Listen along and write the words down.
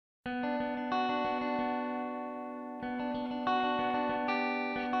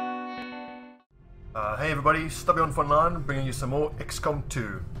Hey everybody, Stubby on Frontline, bringing you some more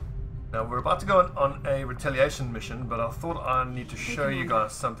XCOM2. Now we're about to go on a retaliation mission, but I thought I need to show you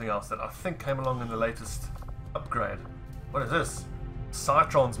guys something else that I think came along in the latest upgrade. What is this? Psi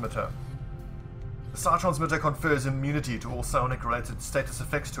Transmitter. The Psi Transmitter confers immunity to all psionic related status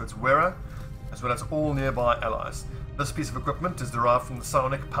effects to its wearer, as well as all nearby allies. This piece of equipment is derived from the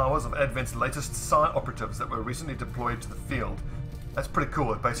psionic powers of Advent's latest Psi operatives that were recently deployed to the field. That's pretty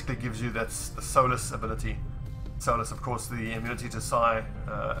cool. It basically gives you the Solus ability. Solus, of course, the immunity to Psi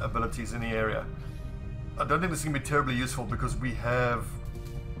abilities in the area. I don't think this is going to be terribly useful because we have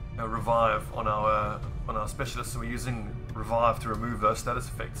a revive on our specialists, so we're using revive to remove those status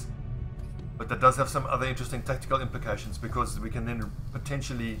effects. But that does have some other interesting tactical implications because we can then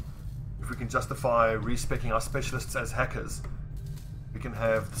potentially, if we can justify respecing our specialists as hackers, we can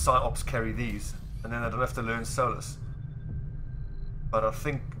have the Psi ops carry these, and then they don't have to learn Solus. But I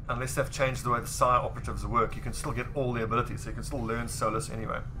think, unless they've changed the way the Psi operatives work, you can still get all the abilities, so you can still learn Solus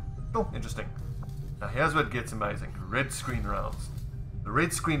anyway. Oh, interesting. Now here's where it gets amazing. Red screen rounds. The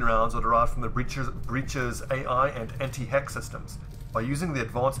red screen rounds are derived from the Breacher's AI and anti-hack systems. By using the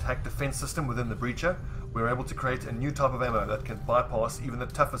advanced hack defense system within the Breacher, we're able to create a new type of ammo that can bypass even the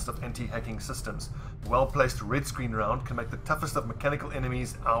toughest of anti-hacking systems. A well-placed red screen round can make the toughest of mechanical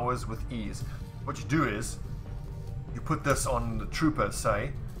enemies ours with ease. What you do is, you put this on the trooper, say,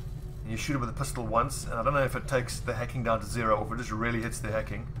 and you shoot it with a pistol once, and I don't know if it takes the hacking down to 0 or if it just really hits the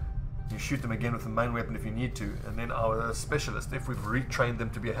hacking. You shoot them again with the main weapon if you need to, and then our specialist, if we've retrained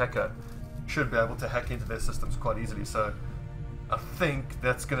them to be a hacker, should be able to hack into their systems quite easily. So I think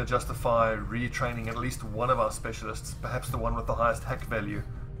that's going to justify retraining at least one of our specialists, perhaps the one with the highest hack value,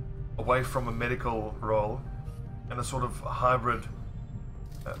 away from a medical role and a sort of hybrid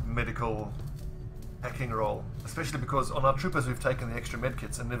medical hacking role, especially because on our troopers we've taken the extra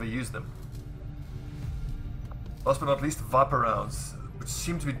medkits and never used them. Last but not least, Viper rounds, which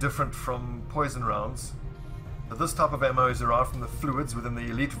seem to be different from poison rounds. But this type of ammo is derived from the fluids within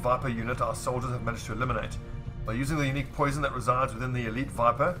the elite Viper unit our soldiers have managed to eliminate. By using the unique poison that resides within the elite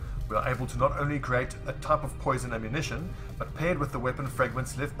Viper, we are able to not only create a type of poison ammunition, but paired with the weapon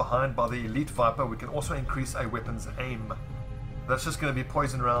fragments left behind by the elite Viper, we can also increase a weapon's aim. That's just going to be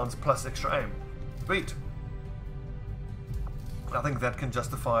poison rounds plus extra aim. Sweet. I think that can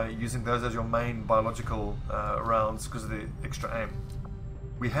justify using those as your main biological rounds because of the extra aim.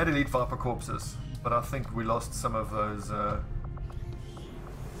 We had elite Viper corpses, but I think we lost some of those.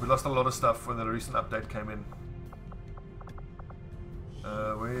 We lost a lot of stuff when the recent update came in.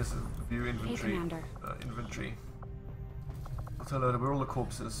 Where is the view inventory? Inventory. Auto-loader, where are all the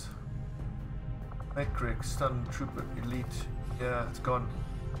corpses? Macric, stun, trooper, elite. Yeah, it's gone.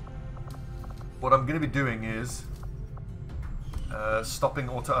 What I'm going to be doing is stopping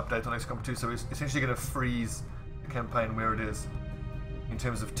auto-update on XCOM2, so we're essentially going to freeze the campaign where it is in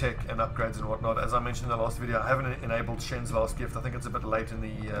terms of tech and upgrades and whatnot. As I mentioned in the last video, I haven't enabled SHEN'S last gift. I think it's a bit late in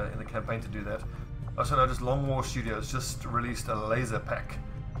the campaign to do that. I also noticed Long War Studios just released a laser pack.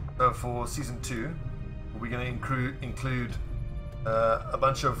 So for Season 2, we're going to include a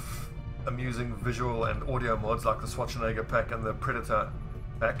bunch of amusing visual and audio mods like the Schwarzenegger pack and the Predator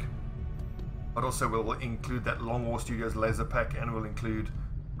pack. But also we'll include that Long War Studios laser pack, and we'll include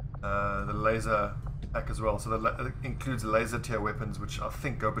the laser pack as well. So that includes laser tier weapons, which I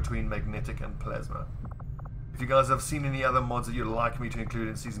think go between magnetic and plasma. If you guys have seen any other mods that you'd like me to include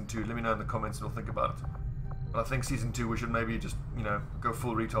in Season 2, let me know in the comments and we'll think about it. But I think Season 2 we should maybe just, you know, go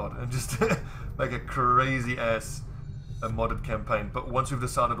full retard and just make a crazy ass modded campaign. But once we've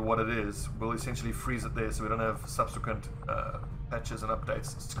decided what it is, we'll essentially freeze it there so we don't have subsequent patches and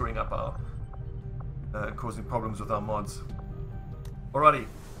updates screwing up our causing problems with our mods. Alrighty,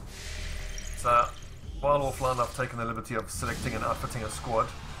 so while offline I've taken the liberty of selecting and outfitting a squad.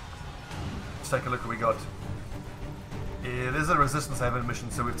 Let's take a look what we got. It is a Resistance Haven mission,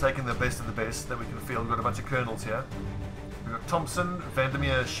 so we've taken the best of the best that we can feel. We've got a bunch of colonels here. We've got Thompson,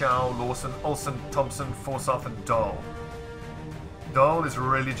 Vandermeer, Shaw, Lawson, Olsen, Thompson, Forsyth and Dahl. Dahl is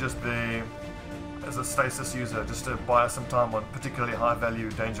really just there as a stasis user, just to buy us some time on particularly high value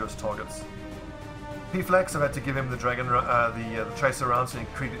dangerous targets. P-Flax, I've had to give him the dragon, the tracer round to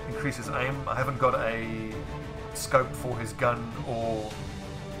increase his aim. I haven't got a scope for his gun or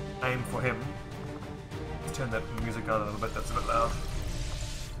aim for him. Let's turn that music down a little bit, that's a bit loud.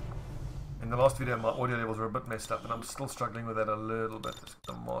 In the last video my audio levels were a bit messed up and I'm still struggling with that a little bit. Let's get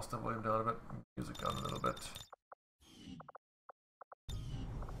the master volume down a bit, music down a little bit.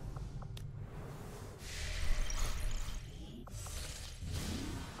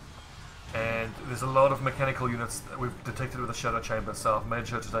 And there's a lot of mechanical units that we've detected with the Shadow Chamber, so I've made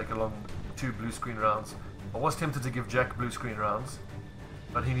sure to 2 blue screen rounds. I was tempted to give Jack blue screen rounds,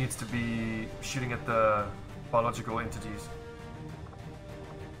 but he needs to be shooting at the biological entities.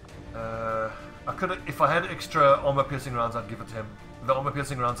 I could, if I had extra armor piercing rounds, I'd give it to him. The armor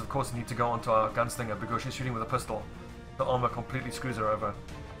piercing rounds, of course, need to go onto our gunslinger because she's shooting with a pistol. The armor completely screws her over.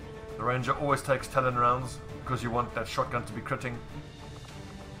 The ranger always takes talon rounds because you want that shotgun to be critting.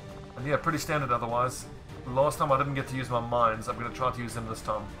 And yeah, pretty standard otherwise. Last time I didn't get to use my mines. I'm going to try to use them this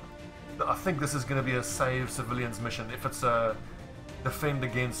time. I think this is going to be a save civilians mission. If it's a defend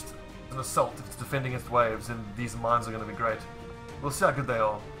against an assault, if it's defend against waves, then these mines are going to be great. We'll see how good they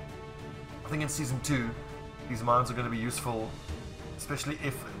are. I think in Season 2, these mines are going to be useful, especially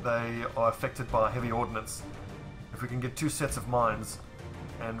if they are affected by heavy ordnance. If we can get 2 sets of mines,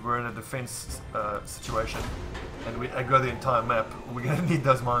 and we're in a defense situation, and we aggro the entire map, we're going to need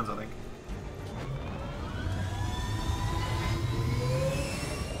those mines, I think.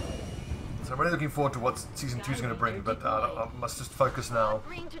 So I'm really looking forward to what Season 2 is going to bring, but I must just focus now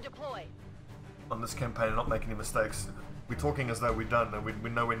on this campaign and not make any mistakes. We're talking as though we're done, and we're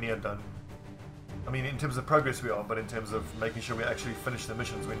nowhere near done. I mean, in terms of progress we are, but in terms of making sure we actually finish the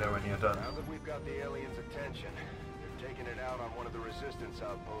missions, we're nowhere near done. Now that we've got the aliens' attention, they're taking it out on one of the resistance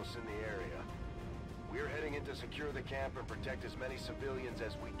outposts in the area. We're heading in to secure the camp and protect as many civilians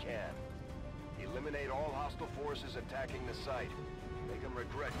as we can. Eliminate all hostile forces attacking the site. Make them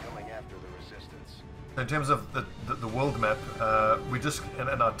regret coming after the resistance. In terms of the world map, we just and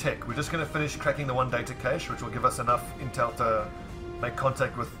our tech, we're just going to finish cracking the 1 data cache, which will give us enough intel to make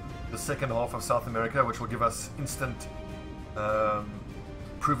contact with the second half of South America, which will give us instant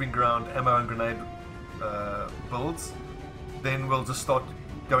proving ground ammo and grenade builds. Then we'll just start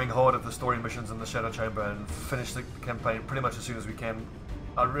going hard at the story missions in the Shadow Chamber and finish the campaign pretty much as soon as we can.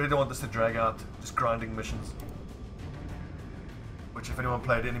 I really don't want this to drag out, just grinding missions. Which, if anyone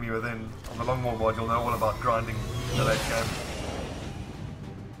played Enemy Within on the Long War mod, you'll know all about grinding in the late game.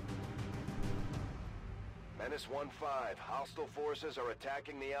 Menace 1-5, hostile forces are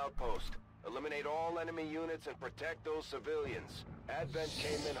attacking the outpost. Eliminate all enemy units and protect those civilians. Advent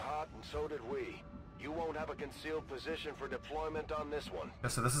came in hot and so did we. You won't have a concealed position for deployment on this one. Yeah,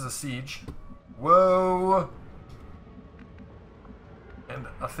 so this is a siege. Whoa! And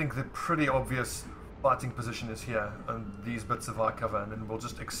I think the pretty obvious fighting position is here, and these bits of high cover, and then we'll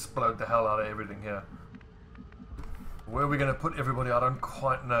just explode the hell out of everything here. Where are we going to put everybody? I don't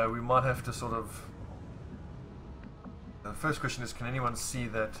quite know. We might have to sort of... The first question is, can anyone see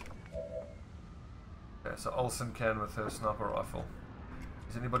that? Okay, so Olsen can with her sniper rifle.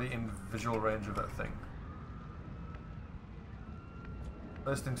 Is anybody in visual range of that thing?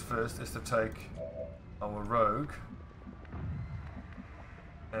 First things first is to take our rogue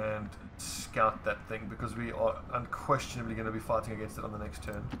and scout that thing, because we are unquestionably going to be fighting against it on the next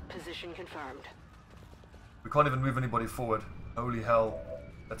turn. Position confirmed. We can't even move anybody forward. Holy hell,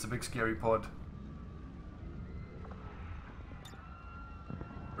 that's a big scary pod.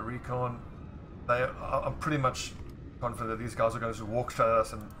 The recon, I'm pretty much confident that these guys are going to walk straight at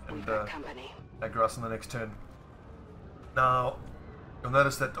us and aggro us on the next turn. Now, you'll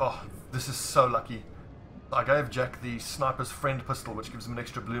notice that, oh, this is so lucky. I gave Jack the sniper's friend pistol, which gives him an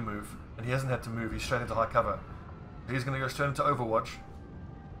extra blue move, and he hasn't had to move. He's straight into high cover. He's going to go straight into Overwatch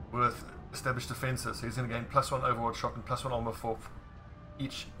with established defenses. So he's going to gain +1 Overwatch shot and +1 armor for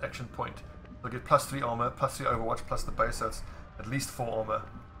each action point. He'll get +3 armor, +3 Overwatch, plus the base, so it's at least 4 armor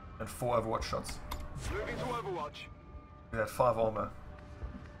and 4 Overwatch shots. Moving to Overwatch. We had 5 armor.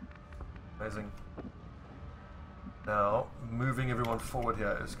 Amazing. Now, moving everyone forward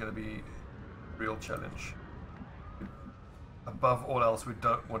here is going to be a real challenge. Above all else, we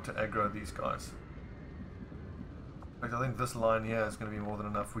don't want to aggro these guys. In fact, I think this line here is going to be more than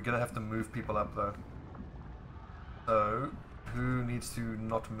enough. We're going to have to move people up though. So, who needs to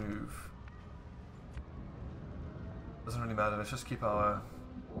not move? Doesn't really matter, let's just keep our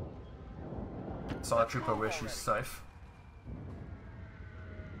side trooper where she's safe.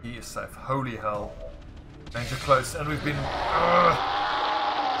 He is safe. Holy hell. Danger close, and we've been... Yeah,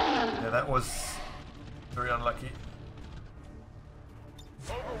 that was very unlucky.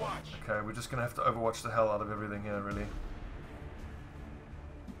 Overwatch. Okay, we're just going to have to overwatch the hell out of everything here, really.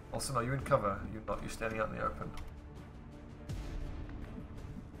 Also, are you in cover? You're not. You're standing out in the open.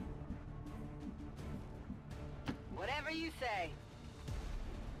 Whatever you say.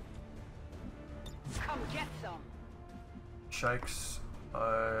 Come get some. Shakes.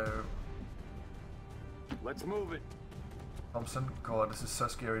 Let's move it. Thompson. God, this is so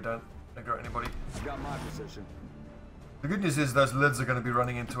scary. Don't aggro anybody. Got my position. The good news is those lids are going to be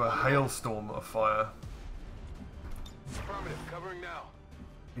running into a hailstorm of fire. Affirmative, covering now.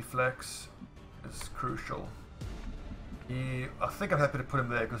 Reflex. is crucial. I think I'm happy to put him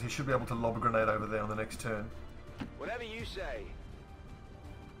there because he should be able to lob a grenade over there on the next turn. Whatever you say.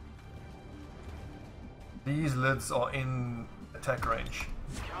 These lids are in attack range.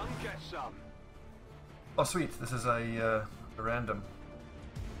 Come get some. Oh sweet, this is a random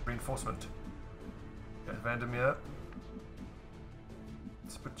reinforcement. Okay, Vandermeer.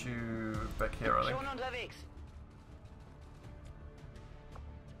 Let's put you back here, I think. Schon unterwegs.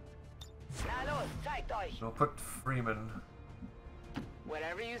 Na los, zeigt euch. We'll put Freeman.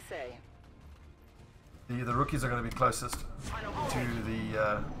 Whatever you say. The rookies are going to be closest to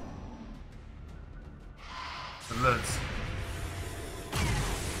the lids.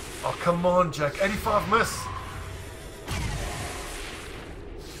 Oh come on, Jack! 85 miss.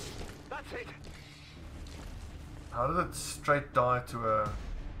 That's it. How did it straight die to a...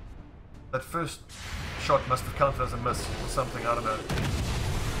 That first shot must have counted as a miss or something, I don't know.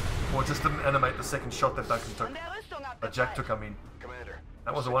 Or it just didn't animate the second shot that Duncan took. Von der Rüstung That Jack abgefallen. took, I mean. Commander,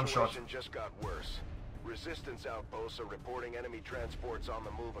 That was the a one-shot. situation just got worse. Resistance outposts are reporting enemy transports on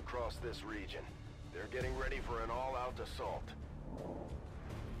the move across this region. They're getting ready for an all-out assault.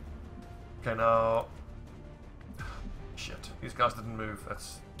 Okay, now... Shit, these guys didn't move.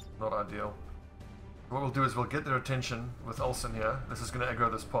 That's not ideal. What we'll do is we'll get their attention with Olsen here. This is going to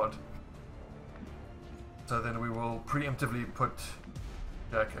aggro this pod. So then we will preemptively put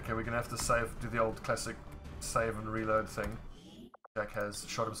Jack. Okay, we're going to have to save, do the old classic save and reload thing. Jack has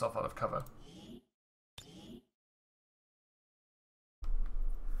shot himself out of cover.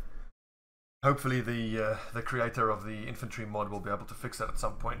 Hopefully the creator of the infantry mod will be able to fix that at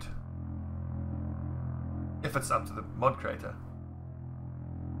some point. If it's up to the mod creator.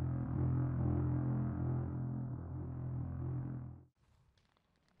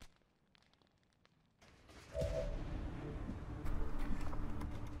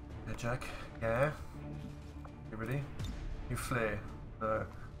 Yeah, Jack. Yeah. You ready? You flare. No.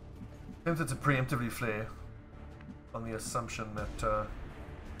 Tempted to preemptively flare on the assumption that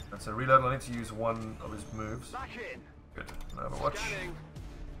that's a reload. I need to use one of his moves. Back in. Good. No Overwatch. Scanning.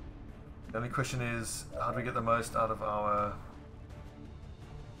 The only question is, how do we get the most out of our...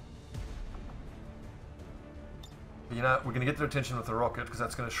 You know, we're going to get their attention with the rocket, because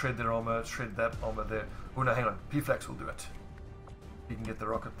that's going to shred their armor, shred that armor there. Oh no, hang on. P-Flax will do it. You can get the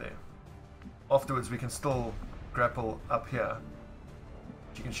rocket there. Afterwards, we can still grapple up here.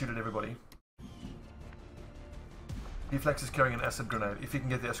 You can shoot at everybody. P-Flax is carrying an acid grenade. If you can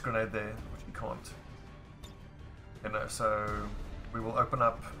get the acid grenade there, which you can't. You know, so we will open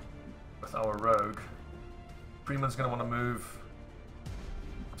up with our rogue. Freeman's going to want to move.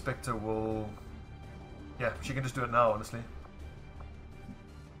 Spectre will... Yeah, she can just do it now, honestly.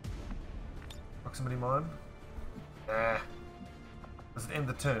 Proximity mine? Nah. Does it end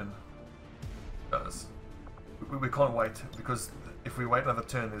the turn? It does. We can't wait, because if we wait another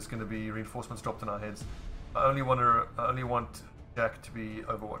turn, there's going to be reinforcements dropped in our heads. I only want Jack to be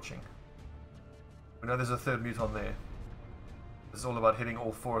overwatching. We know there's a third muton there. This is all about hitting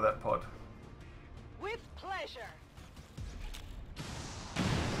all four of that pod. With pleasure.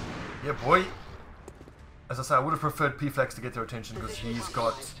 Yeah, boy. As I say, I would have preferred P-Flax to get their attention because he's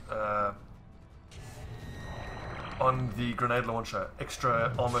got on the grenade launcher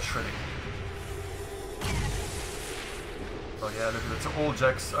extra armor shredding. Oh yeah, look at it. So all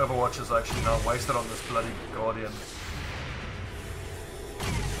Jack's overwatches are actually now wasted on this bloody Guardian.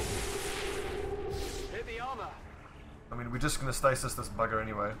 Hit the armor. I mean, we're just going to stasis this bugger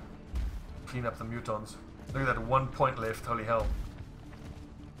anyway. Clean up the mutons. Look at that, 1 point left, holy hell.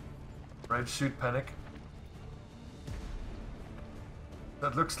 Rage shoot panic.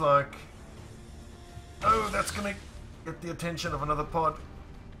 That looks like... Oh, that's going to get the attention of another pod.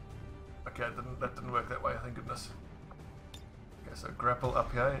 Okay, that didn't work that way, thank goodness. Okay, so grapple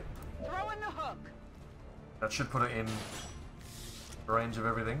up here. Throw in the hook. That should put her in range of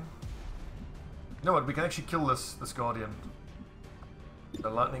everything. You know what, we can actually kill this Guardian. The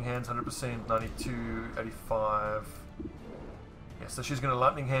lightning hands 100%, 92, 85. Yeah, so she's going to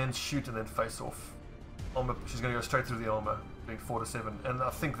lightning hands, shoot, and then face off. Armor, she's going to go straight through the armor, doing 4 to 7. And I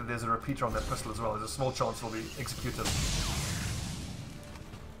think that there's a repeater on that pistol as well. There's a small chance it'll be executed.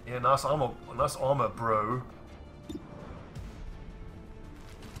 Yeah, nice armor, bro.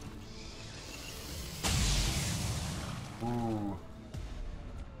 Ooh.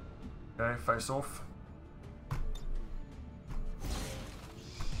 Okay, face off.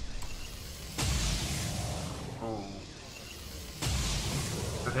 Ooh.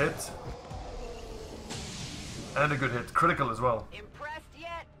 Good hit. And a good hit. Critical as well. Impressed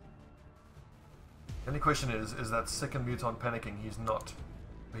yet? The only question is that second muton panicking? He's not.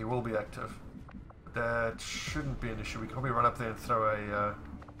 He will be active. That shouldn't be an issue. We can probably run up there and throw a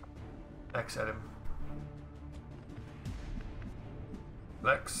axe at him.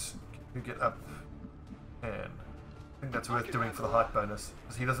 Lex, you get up and I think that's worth doing for the height bonus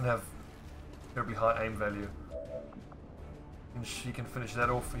because he doesn't have terribly high aim value. And he can finish that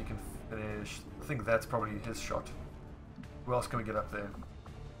off. He can finish. I think that's probably his shot. Who else can we get up there?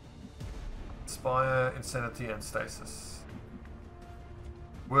 Inspire, Insanity, and Stasis.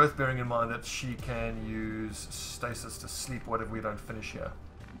 Worth bearing in mind that she can use Stasis to sleep whatever we don't finish here.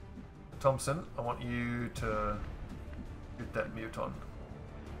 Thompson, I want you to shoot that mute on.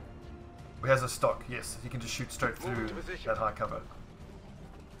 He has a stock, yes. He can just shoot straight through that high cover.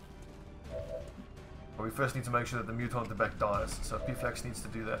 But we first need to make sure that the mutant at the back dies, so P-Flax needs to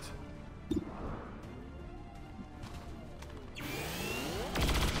do that.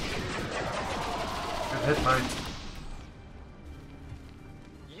 Good hit, mate.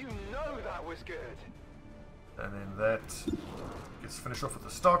 You know that was good. And then that gets finished off with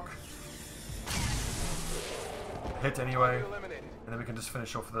the stock. Hit anyway. And then we can just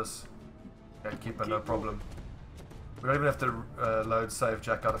finish off this. Gatekeeper, no problem. We don't even have to load save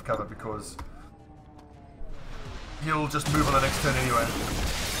Jack out of cover because he'll just move on the next turn anyway.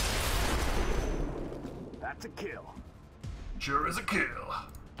 That's a kill. Sure is a kill.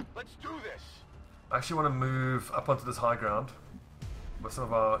 Let's do this. I actually want to move up onto this high ground with some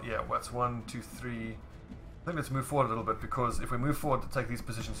of our, yeah, that's 1, 2, 3. I think let's move forward a little bit because if we move forward to take these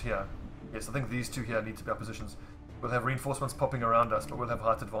positions here, yes, I think these two here need to be our positions. We'll have reinforcements popping around us, but we'll have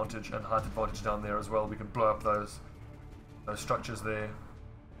height advantage and height advantage down there as well. We can blow up those structures there.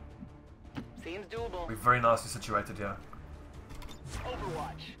 Seems doable. We're very nicely situated here.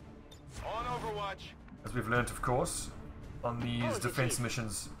 Overwatch. On Overwatch. As we've learnt, of course, on these defense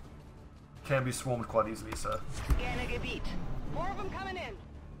missions, can be swarmed quite easily, so. Gerne Gebiet. More of them coming in.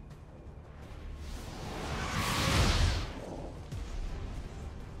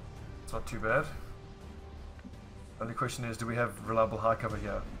 It's not too bad. Only question is, do we have reliable high cover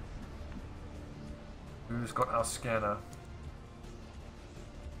here? Who's got our scanner?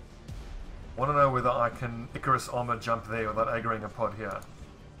 Want to know whether I can Icarus armor jump there without aggroing a pod here.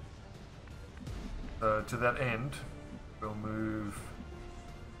 So to that end, we'll move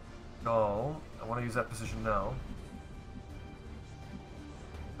Dahl. I want to use that position now.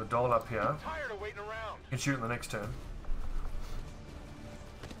 The Dahl up here. I'm tired of waiting around. You can shoot in the next turn.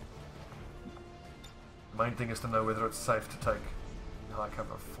 The main thing is to know whether it's safe to take high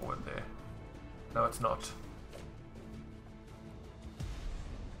cover forward there. No, it's not.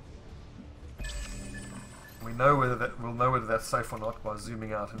 We'll know whether that's safe or not by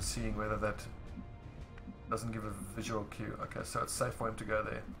zooming out and seeing whether that doesn't give a visual cue. Okay, so it's safe for him to go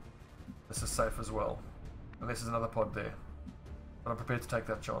there. This is safe as well. Unless there's another pod there. But I'm prepared to take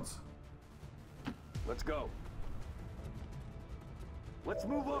that chance. Let's go. Let's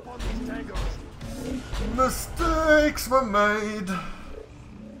move up on these tangos. Mistakes were made.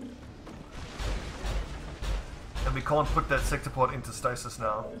 And we can't put that sector pod into stasis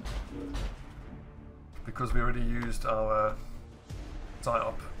now. Because we already used our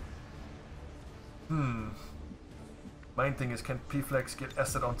PSYOP. Main thing is, can P-Flex get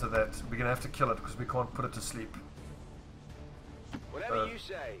acid onto that? We're going to have to kill it because we can't put it to sleep. Whatever you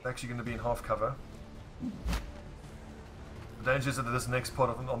say. It's actually going to be in half cover. The danger is that this next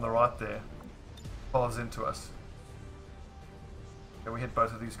pod on the right there falls into us. Can we hit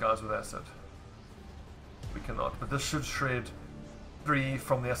both of these guys with acid? We cannot, but this should shred 3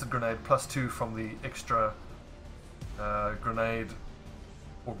 from the acid grenade plus 2 from the extra grenade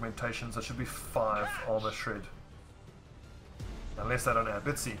augmentations. That should be 5 armor shred. Unless I don't add.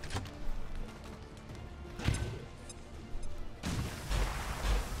 Let's see.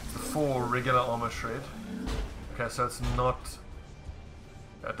 The 4 regular armor shred. Okay, so it's not.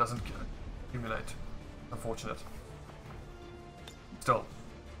 It doesn't accumulate. Unfortunate. Still.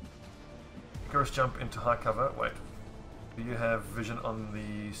 Icarus jump into high cover. Wait. Do you have vision on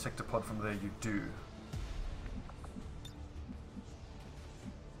the sector pod from there? You do.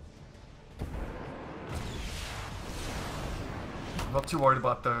 I'm not too worried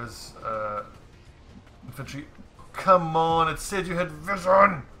about those infantry. Come on, it said you had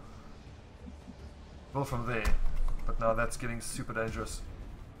vision! Well, from there. But now that's getting super dangerous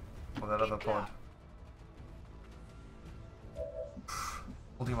for that other pod.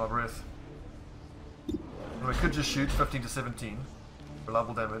 Holding my breath. And we could just shoot 15 to 17.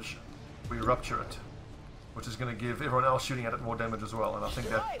 Reliable damage. We rupture it. Which is going to give everyone else shooting at it more damage as well. And I think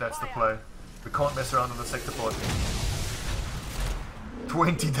that's the play. We can't mess around with the sector pod.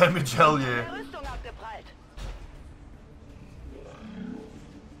 20 damage, hell yeah.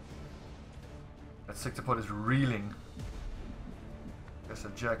 sector pod is reeling. Okay, so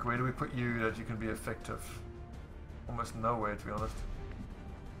Jack, where do we put you that you can be effective? Almost nowhere, to be honest.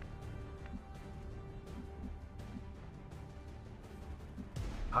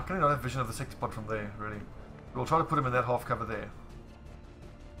 How can I not have vision of the sector pod from there, really? We'll try to put him in that half cover there.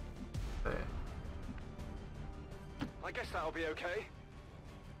 There. I guess that'll be okay.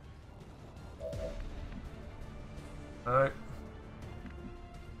 No.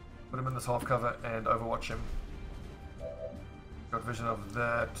 Put him in this half cover and overwatch him. Got vision of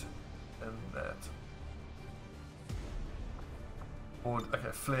that and that. Or,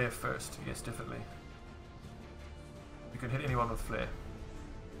 okay, flare first. Yes, definitely. You can hit anyone with flare.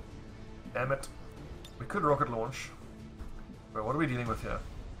 Damn it. We could rocket launch. But what are we dealing with here?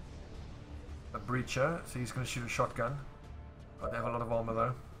 A breacher, so he's going to shoot a shotgun. They have a lot of armor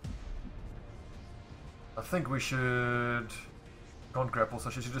though. I think we should... Can't grapple, so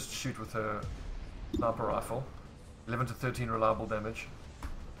she should just shoot with her sniper rifle. 11 to 13 reliable damage.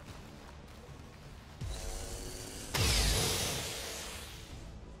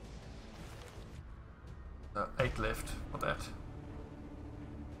 8 left for that.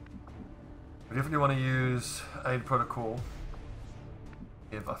 We definitely want to use aid protocol.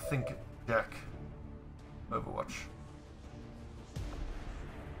 If I think Jack Overwatch.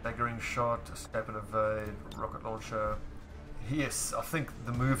 Daggering shot, escape and evade, rocket launcher. Yes, I think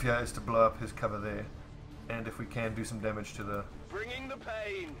the move here is to blow up his cover there. And if we can, do some damage to the... Bringing the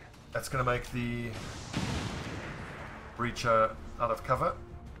pain. That's going to make the breacher out of cover.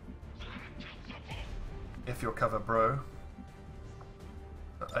 If you're cover, bro.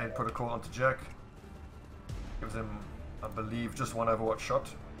 Aid protocol onto Jack. Gives him, I believe, just one Overwatch shot.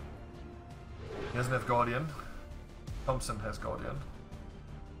 He doesn't have Guardian. Thompson has Guardian.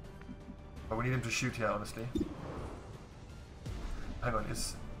 But we need him to shoot here, honestly. Hang on,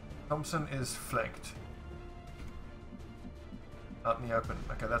 Thompson is flanked. Out in the open.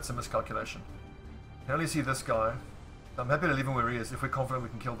 Okay, that's a miscalculation. I can only see this guy. I'm happy to leave him where he is if we're confident we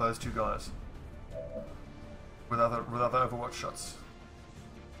can kill those two guys. With other Overwatch shots.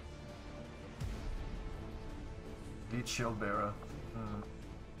 Lead shield bearer.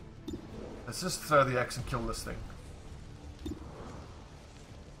 Let's just throw the axe and kill this thing.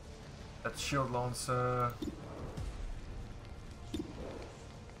 That's shield lancer.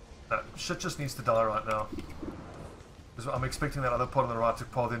 That shit just needs to die right now. Because I'm expecting that other pod on the right to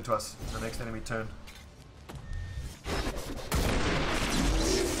pod into us in the next enemy turn.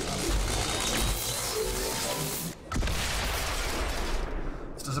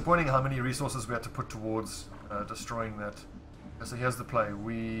 It's disappointing how many resources we had to put towards destroying that. Okay, so here's the play.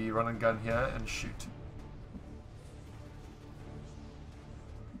 We run and gun here and shoot.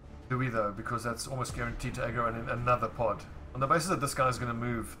 Do we though? Because that's almost guaranteed to aggro in another pod. On the basis that this guy's going to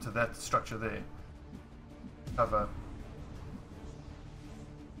move to that structure there. Cover.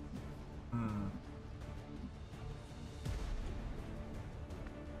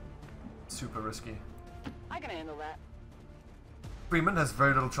 Super risky. I can handle that. Freeman has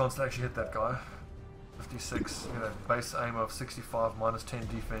very little chance to actually hit that guy. 56, you know, base aim of 65, minus 10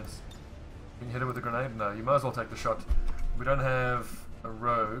 defense. Can you hit it with a grenade? No, you might as well take the shot. We don't have a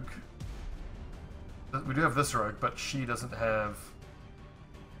rogue. We do have this rogue, but she doesn't have...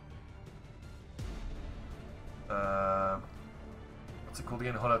 what's it called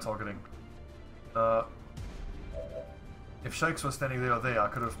again? Hollow targeting. If Shakes was standing there or there, I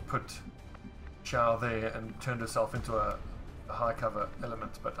could have put Chow there and turned herself into a high cover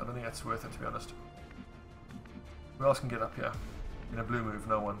element, but I don't think that's worth it, to be honest. Who else can get up here? In a blue move,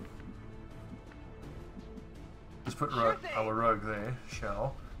 no one. Just put our rogue there,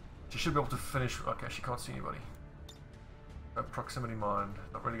 Shao. She should be able to finish... Okay, she can't see anybody. Proximity mine,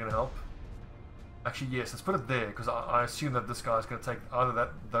 not really going to help. Actually, yes, let's put it there, because I assume that this guy is going to take either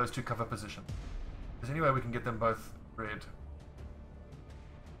those two cover position. Is there any way we can get them both red?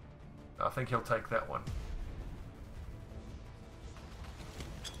 I think he'll take that one.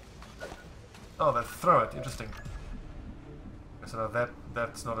 Oh, they throw it. Interesting. Okay, so now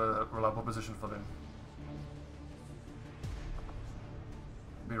that's not a reliable position for them.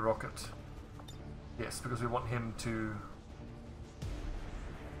 Be rocket. Yes, because we want him to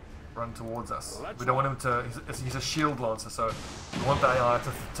run towards us. We don't want him to... He's a shield lancer, so we want the AI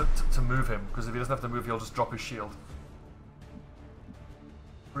to move him, because if he doesn't have to move, he'll just drop his shield.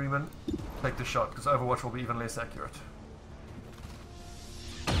 Freeman, take the shot, because Overwatch will be even less accurate.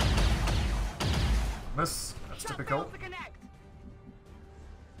 Miss, that's typical.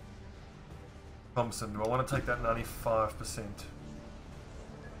 Thompson, do I want to take that 95%?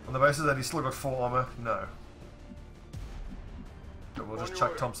 On the basis that he's still got full armor? No. So we'll just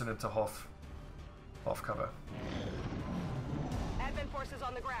chuck Thompson into Hoff. Half cover. Advent forces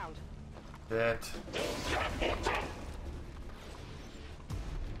on the ground. Dead.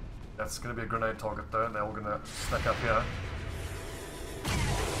 That's going to be a grenade target though, and they're all going to stack up here.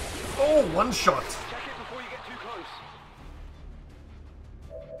 Oh, one shot! Check it before you get too close.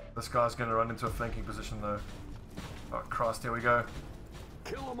 This guy's going to run into a flanking position though. Oh Christ, here we go.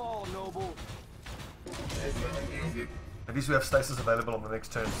 Kill them all, Noble. At least we have stasis available on the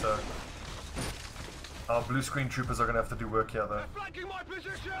next turn, so our blue screen troopers are going to have to do work here though. Flanking my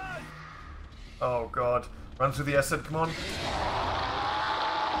position! Oh god. Run through the acid, come on.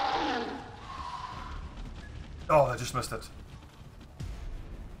 Oh, I just missed it.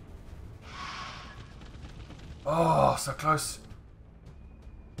 Oh, so close.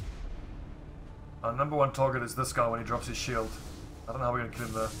 Our number one target is this guy when he drops his shield. I don't know how we're going to kill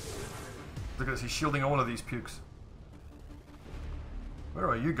him though. Look at this, he's shielding all of these pukes. Where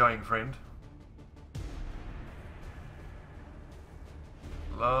are you going, friend?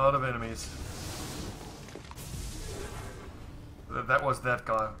 A lot of enemies. That was that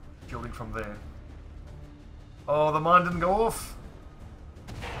guy shielding from there. Oh, the mine didn't go off.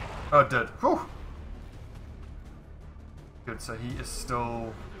 Oh, it did. Whew. Good, so he is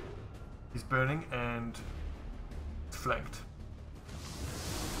still... He's burning and flanked.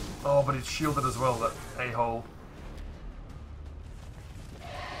 Oh, but he's shielded as well, that a-hole.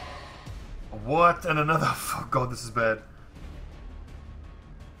 What? And another... Oh god, this is bad.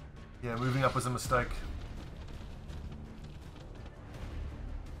 Yeah, moving up was a mistake.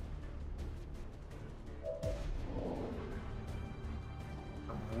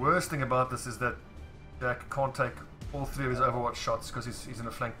 The worst thing about this is that Jack can't take all three of his Overwatch shots because he's in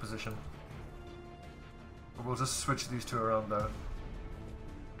a flank position. But we'll just switch these two around though.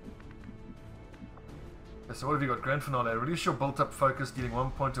 Okay, so what have you got? Grand Finale. Reduce your built-up focus, dealing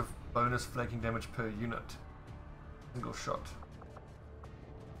 1 point of bonus flanking damage per unit. Single shot.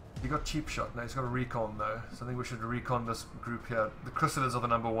 He got cheap shot. Now he's got a recon though. So I think we should recon this group here. The Chrysalids are the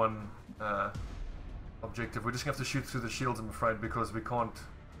number one objective. We're just going to have to shoot through the shields, I'm afraid, because we can't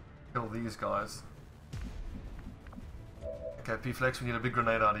kill these guys. Okay, P-Flex, we need a big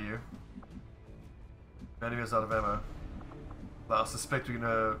grenade out of you. Enemy is out of ammo. But I suspect we're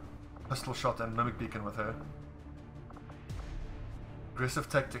going to pistol shot and mimic beacon with her. Aggressive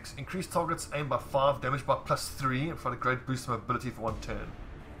tactics. Increase targets aim by 5, damage by +3, and provide a great boost of mobility for 1 turn.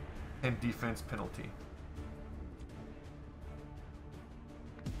 10 defense penalty.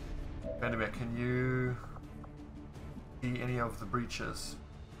 Vandermeer, can you see any of the breaches?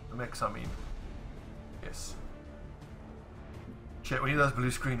 The mechs, I mean. Yes. Shit, we need those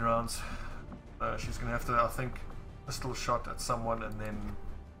blue screen rounds. She's gonna have to, I think, pistol shot at someone and then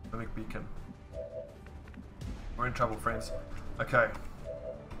mimic beacon. We're in trouble, friends. Okay.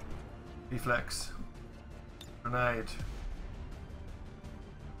 Deflex. Grenade.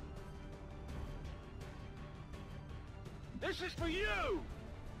 This is for you!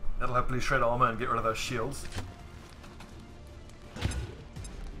 That'll hopefully shred armor and get rid of those shields.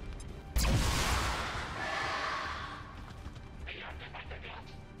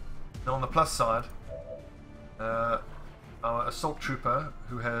 Now on the plus side, our assault trooper,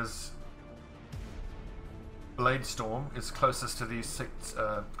 who has Blade Storm, is closest to these six,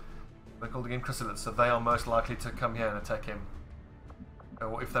 they're called again Chrysalids, so they are most likely to come here and attack him.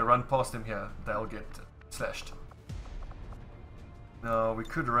 Or if they run past him here, they'll get slashed. Now we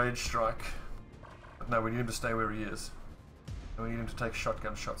could Rage Strike, but no, we need him to stay where he is. And we need him to take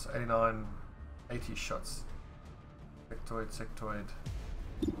shotgun shots, 89, 80 shots. Sectoid.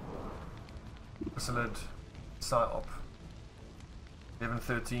 Chrysalid, Psyop.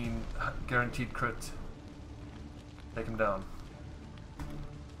 11-13, guaranteed crit. Take him down.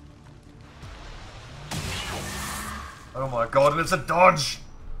 Oh my god, and it's a dodge!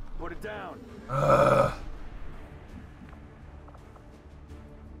 Put it down.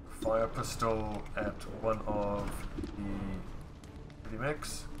 Fire pistol at one of the heavy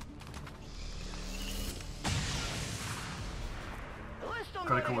mechs.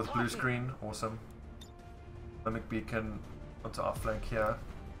 Critical with blue screen, awesome. Mimic beacon onto our flank here.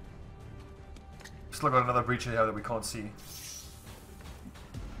 Still got another breacher here that we can't see.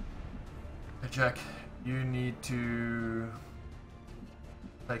 Hey Jack, you need to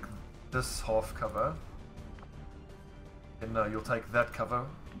take this half cover. And no, you'll take that cover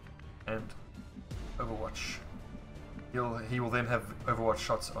and Overwatch. He will then have Overwatch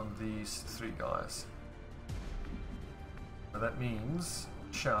shots on these three guys. So that means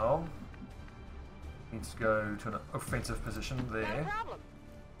Shao needs to go to an offensive position there.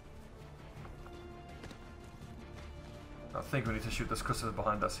 I think we need to shoot this Chrysalid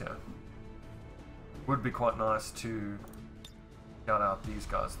behind us here. Would be quite nice to scout out these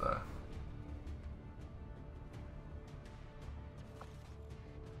guys though.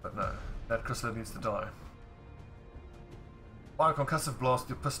 But no, that chrysalid needs to die. Fire concussive blast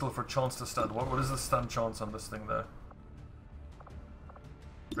your pistol for a chance to stun. What is the stun chance on this thing though?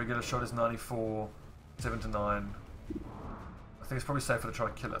 Regular shot is 94, 7 to 9. I think it's probably safer to try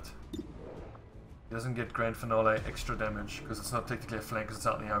and kill it. He doesn't get grand finale extra damage because it's not technically a flank because it's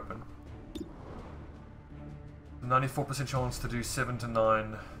out in the open. 94% chance to do 7 to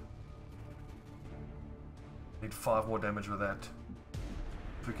 9. Need 5 more damage with that.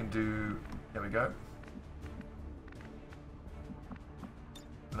 If we can do... There we go.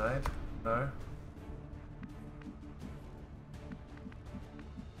 Grenade? No.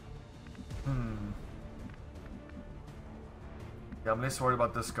 Yeah, I'm less worried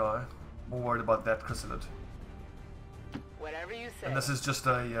about this guy. More worried about that chrysalid. Whatever you say. And this is just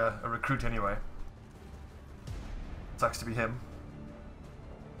a recruit anyway. Sucks to be him.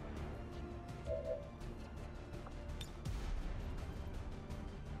 I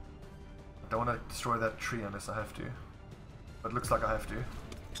don't want to destroy that tree unless I have to. But it looks like I have to.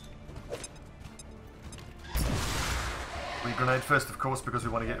 We grenade first, of course, because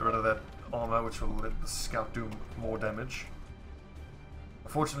we want to get rid of that armour, which will let the scout do more damage.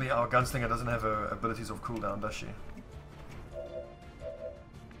 Unfortunately, our gunslinger doesn't have abilities of cooldown, does she?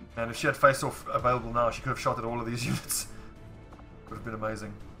 And if she had face-off available now, she could have shot at all of these units. Would have been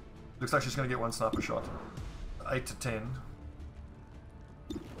amazing. Looks like she's going to get one sniper shot. 8 to 10.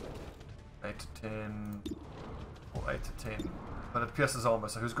 8 to 10. Or 8 to 10. But it pierces armor,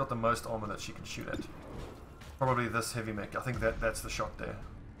 so who's got the most armor that she can shoot at? Probably this heavy mech. I think that's the shot there.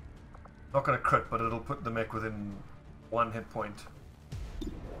 Not going to crit, but it'll put the mech within 1 hit point.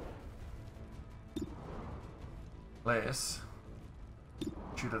 Less.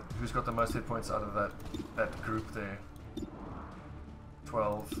 Shoot at who's got the most hit points out of that group there.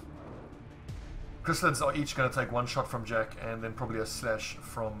 12. Chrysalids are each going to take 1 shot from Jack and then probably a slash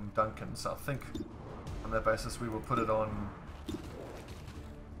from Duncan. So I think on that basis we will put it on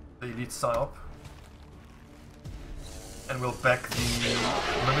the elite psyop. And we'll back the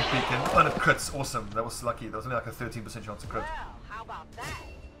mimic beacon. Oh, and it crits. Awesome. That was lucky. There was only like a 13% chance to crit. Well, how about that?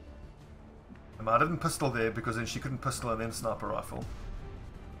 I didn't pistol there because then she couldn't pistol and then sniper rifle.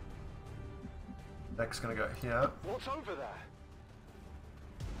 Jack's gonna go here. What's over there?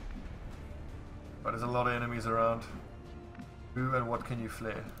 But there's a lot of enemies around. Who and what can you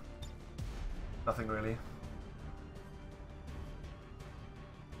flare? Nothing really.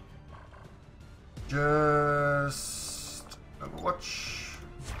 Just Overwatch.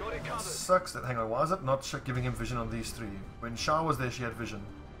 Got it covered. Sucks that. Hang on, why is it not giving him vision on these 3? When Shah was there, she had vision.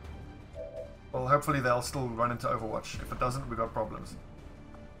 Well, hopefully they'll still run into Overwatch. If it doesn't, we got problems.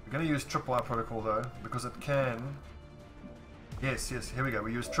 We're going to use tripwire protocol though, because it can... Yes, here we go.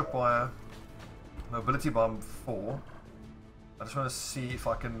 We use tripwire, mobility bomb 4. I just want to see if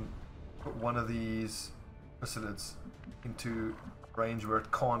I can put one of these chrysalids into range where it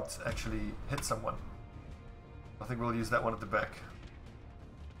can't actually hit someone. I think we'll use that one at the back.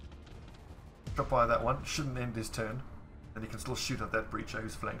 Tripwire that one. Shouldn't end his turn. And he can still shoot at that breacher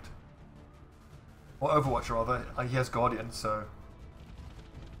who's flanked. Or Overwatch rather. He has Guardian, so...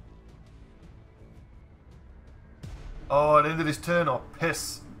 Oh, it ended his turn. Oh,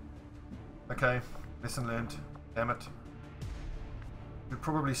 piss. Okay. Lesson learned. Damn it. We'd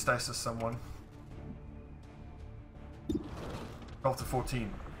probably stasis someone. 12 to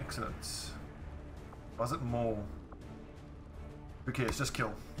 14. Excellent. Was it more? Who cares? Just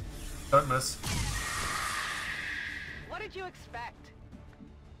kill. Don't miss. What did you expect?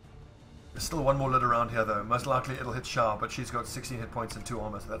 There's still one more lid around here though. Most likely it'll hit Shah, but she's got 16 hit points and 2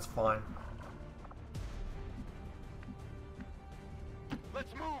 armor, so that's fine.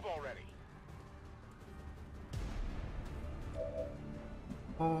 Let's move already.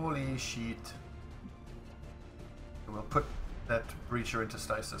 Holy shit. We'll put that breacher into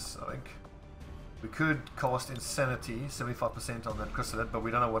stasis, I think. We could cast Insanity, 75% on that chrysalid, but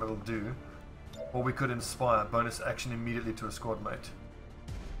we don't know what it'll do. Or we could inspire, bonus action immediately to a squad mate.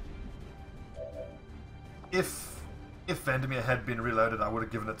 If Vandermeer had been reloaded, I would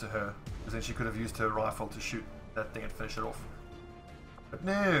have given it to her, because then she could have used her rifle to shoot that thing and finish it off. But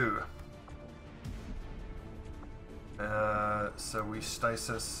no! So we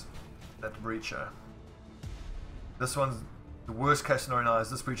stasis that breacher. This one's the worst case scenario now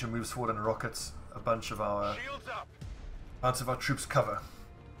is this breacher moves forward and rockets a bunch of our troops cover.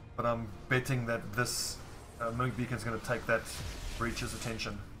 But I'm betting that this mimic beacon is going to take that breacher's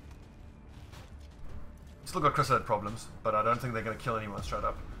attention. Still got chrysalid problems, but I don't think they're going to kill anyone straight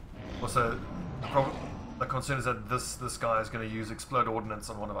up. Also, The concern is that this guy is going to use explode ordnance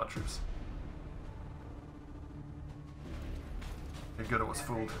on one of our troops. Okay, good, it was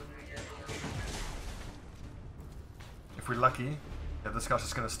fooled. If we're lucky, yeah, this guy's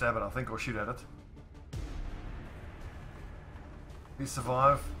just going to stab it, I think, or shoot at it. Please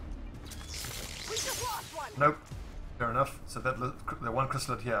survive. Nope. Fair enough. So that the one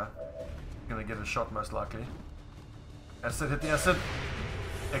chrysalid here is going to get a shot most likely. Acid, hit the acid.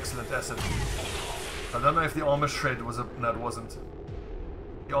 Excellent acid. I don't know if the armor shred was a... No, it wasn't.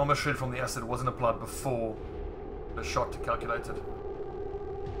 The armor shred from the acid wasn't applied before the shot calculated.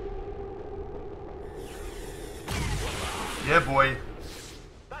 Yeah, boy.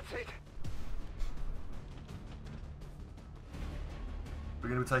 That's it. We're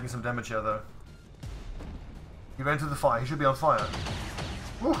going to be taking some damage here, though. He ran to the fire. He should be on fire.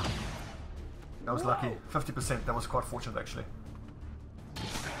 Woo. That was lucky. 50%. That was quite fortunate, actually.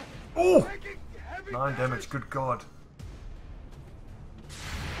 Oh! 9 damage. Good God.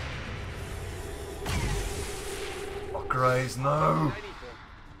 Oh, Graze. No.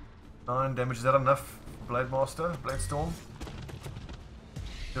 9 damage. Is that enough? Blade Master? Blade Storm?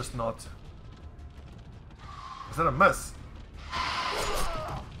 Just not. Is that a miss?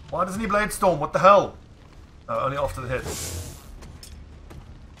 Why doesn't he Blade Storm? What the hell? Oh, only after the hit.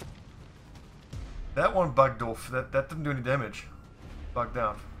 That one bugged off. That didn't do any damage. Bugged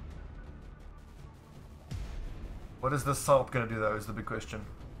out. What is this Sarp going to do though is the big question.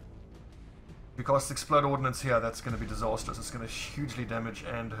 Because explode ordnance here, that's going to be disastrous. It's going to hugely damage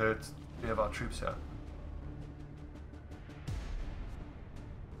and hurt the of our troops here.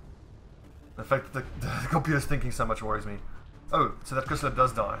 The fact that the computer's thinking so much worries me. Oh, so that chrysalid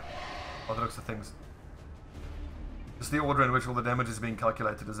does die. By the looks of things. Just the order in which all the damage is being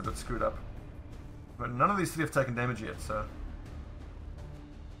calculated is a bit screwed up. But none of these three have taken damage yet, so...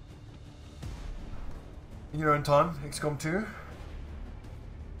 In your own time, XCOM 2.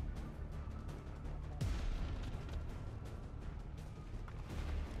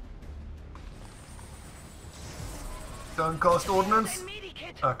 Don't cast ordnance.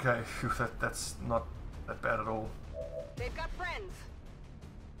 Okay, phew, that's not that bad at all. They've got friends.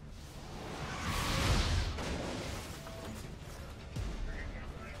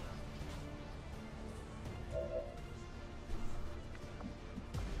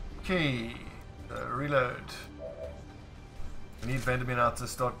 Okay, reload. We need Vandermeer now to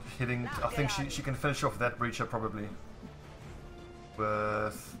start hitting. I think she can finish off that breacher probably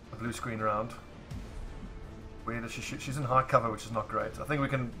with a blue screen round. Where does she shoot? She's in high cover, which is not great. I think we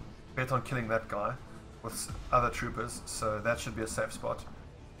can bet on killing that guy with other troopers, so that should be a safe spot.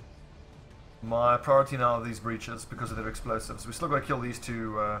 My priority now are these breaches because of their explosives. We still got to kill these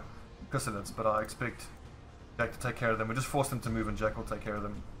two chrysalids, but I expect Jack to take care of them. We just force them to move and Jack will take care of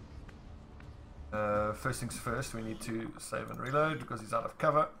them. First things first, we need to save and reload because he's out of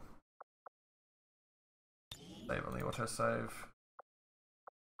cover. Save on the autosave.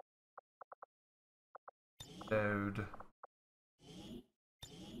 Load.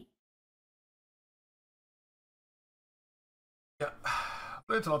 Yeah, I've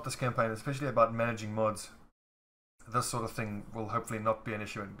learned a lot this campaign, especially about managing mods. This sort of thing will hopefully not be an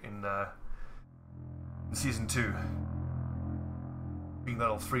issue in Season 2. Being that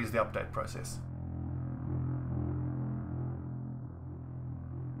it'll freeze the update process.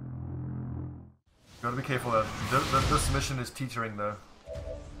 Gotta be careful though. This mission is teetering though.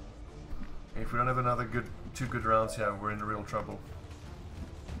 If we don't have another two good rounds here, we're in real trouble.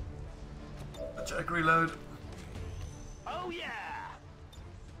 Check reload. Oh yeah!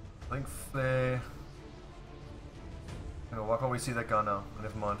 Link flare. Oh, why can't we see that guy now?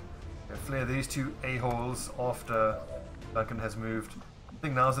 Never mind. Okay, flare these two a-holes after Duncan has moved. I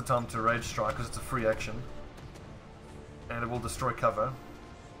think now's the time to rage strike because it's a free action. And it will destroy cover.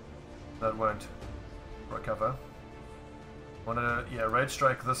 No, it won't. Destroy cover. I want to, rage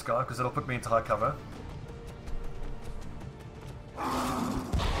strike this guy because it'll put me into high cover.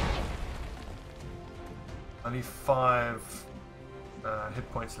 Only 5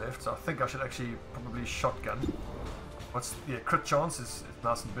 hit points left, so I think I should actually probably shotgun. Crit chance is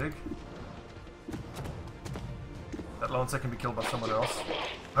nice and big. That Lancer can be killed by someone else.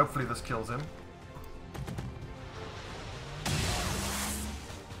 Hopefully this kills him.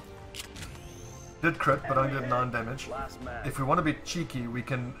 Did crit, but only did 9 damage. If we want to be cheeky, we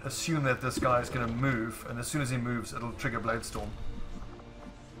can assume that this guy is going to move, and as soon as he moves, it'll trigger Blade Storm.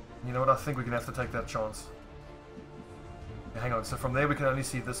 You know what? I think we're going to have to take that chance. Yeah, hang on, so from there we can only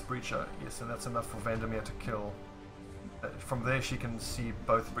see this breacher. Yes, and that's enough for Vandermeer to kill. From there she can see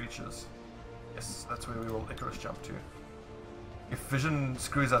both breaches. Yes, that's where we will Icarus jump to. If vision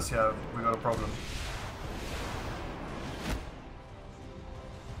screws us here, we got a problem.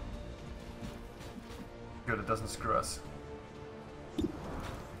 Good, it doesn't screw us.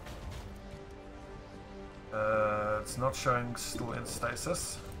 It's not showing still in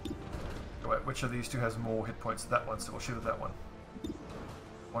stasis. Wait, which of these two has more hit points? That one, so we'll shoot at that one.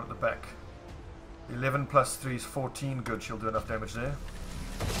 One at the back. 11 plus 3 is 14. Good, she'll do enough damage there.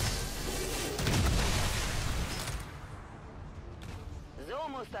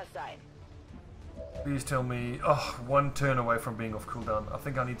 Please tell me... Oh, one turn away from being off cooldown. I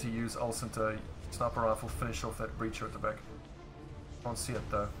think I need to use Olsen to sniper rifle finish off that breacher at the back. Can't see it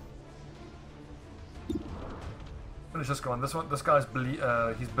though. Finish this guy. This guy's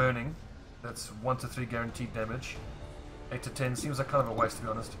he's burning. That's 1 to 3 guaranteed damage. 8 to 10 seems like kind of a waste, to be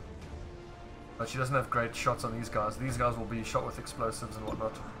honest. But she doesn't have great shots on these guys. These guys will be shot with explosives and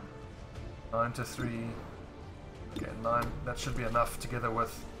whatnot. 9 to 3. Okay, 9. That should be enough together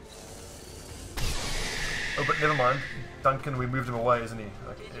with... Oh, but never mind. Duncan, we moved him away, isn't he?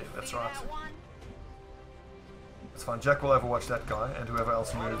 Okay, yeah, that's right. That's fine. Jack will overwatch that guy and whoever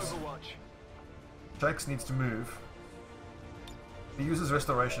else moves. Jakes needs to move. He uses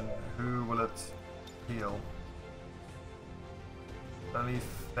restoration. Who will it heal? Only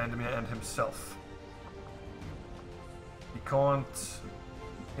Vandermeer and himself. He can't...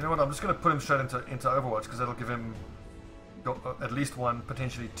 You know what, I'm just going to put him straight into Overwatch because that'll give him at least 1,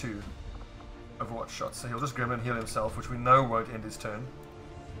 potentially 2 Overwatch shots. So he'll just Gremlin heal himself, which we know won't end his turn.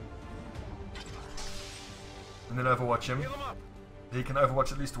 And then Overwatch him. He can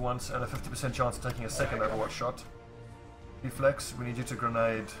Overwatch at least once and a 50% chance of taking a second Overwatch shot. Reflex, we need you to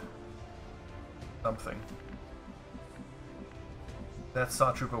grenade something. That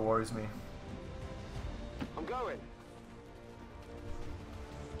Star Trooper worries me. I'm going.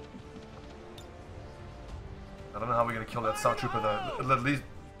 I don't know how we're going to kill that Star Trooper though. At least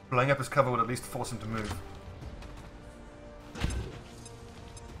blowing up his cover would at least force him to move.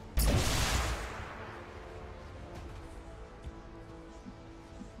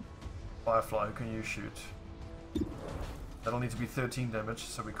 Firefly, who can you shoot? That'll need to be 13 damage,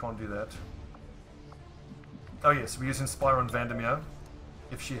 so we can't do that. Oh yes, we use Inspire on Vandermeer.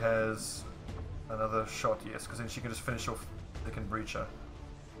 If she has another shot, yes, because then she can just finish off the second breacher.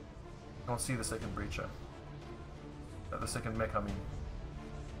 Can't see the second breacher. The second mech, I mean.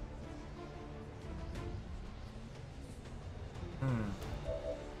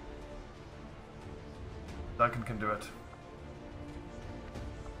 Duncan can do it.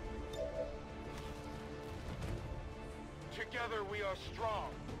 Together we are strong.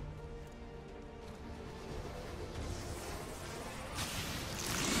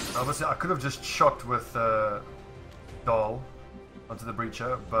 Obviously, I could have just shot with Dahl onto the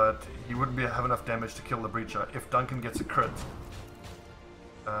breacher, but he wouldn't have enough damage to kill the breacher. If Duncan gets a crit,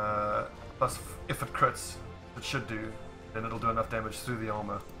 plus if it crits, it should do, then it'll do enough damage through the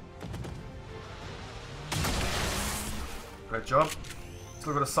armor. Great job.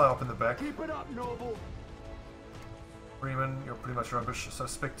 Still got a psyop in the back. Keep it up, Noble. Freeman, you're pretty much rubbish. So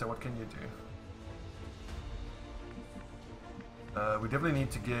Spectre, what can you do? We definitely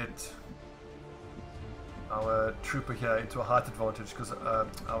need to get our trooper here into a height advantage, because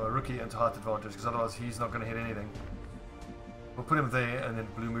our rookie into height advantage, because otherwise he's not going to hit anything. We'll put him there and then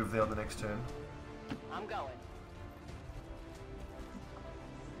blue move there on the next turn. I'm going.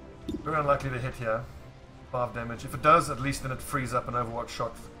 Very unlikely to hit here. 5 damage. If it does, at least then it frees up an Overwatch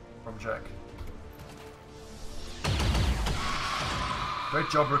shot from Jack. Great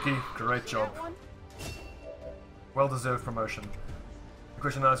job, rookie. Great job. Well-deserved promotion. The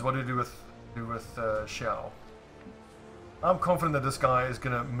question now is, what do you do with Xiao? I'm confident that this guy is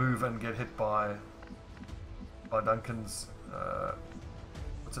going to move and get hit by Duncan's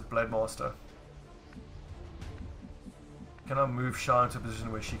what's it, Blade Master. Can I move Xiao into a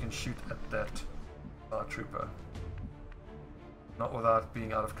position where she can shoot at that trooper? Not without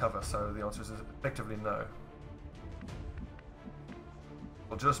being out of cover, so the answer is effectively no.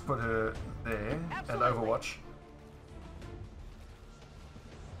 We'll just put her there and Overwatch.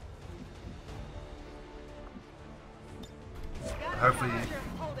 Hopefully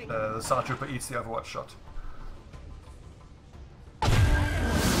the Star Trooper eats the Overwatch shot.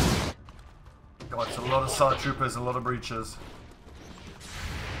 God, it's a lot of Star Troopers, a lot of breaches.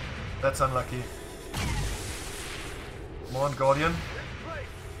 That's unlucky. Come on, Guardian.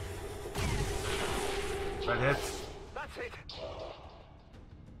 Great hit. That's it.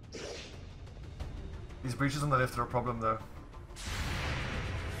 These breaches on the left are a problem though.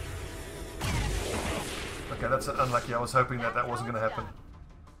 Okay, that's unlucky. I was hoping that wasn't going to happen.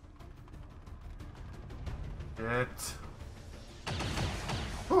 Get.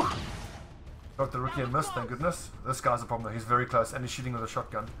 Got the rookie and missed, thank goodness. This guy's a problem though, he's very close and he's shooting with a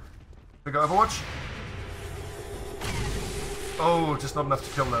shotgun. We go Overwatch. Oh, just not enough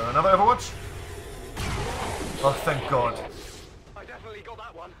to kill though. Another Overwatch? Oh, thank God. I definitely got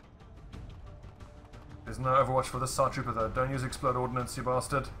that one. There's no Overwatch for this side trooper though. Don't use explode ordnance, you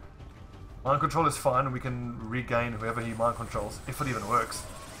bastard. Mind control is fine and we can regain whoever he mind controls, if it even works.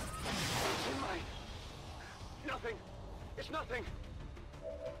 Nothing. It's nothing.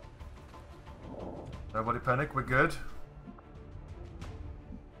 Nobody panic, we're good.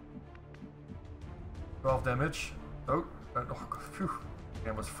 12 damage. Oh, phew.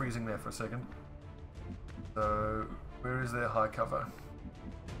 Game was freezing there for a second. So, where is their high cover?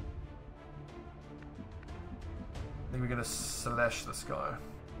 I think we're going to slash this guy.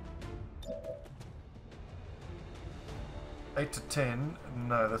 8 to 10.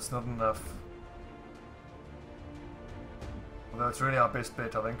 No, that's not enough. Although it's really our best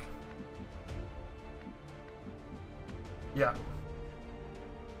bet, I think. Yeah.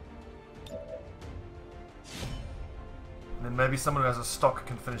 And then maybe someone who has a stock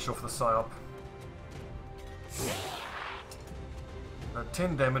can finish off the PSYOP.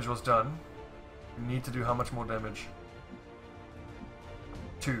 10 damage was done. We need to do how much more damage?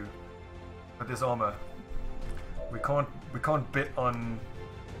 2. But there's armor. We can't bet on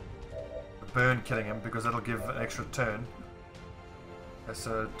the burn killing him because that'll give an extra turn. Okay,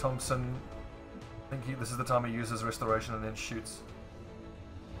 so Thompson, I think this is the time he uses restoration and then shoots.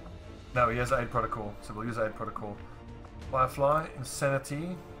 No, he has aid protocol, so we'll use aid protocol. Firefly,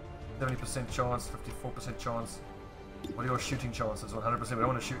 insanity, 70% chance, 54% chance. What are your shooting chances? 100%. We don't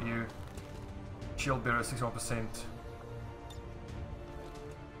want to shoot you. Shield bearer, 61%.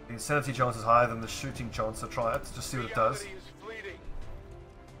 The insanity chance is higher than the shooting chance, so try it. Just see what it does.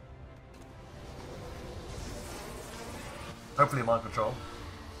 Hopefully mind control.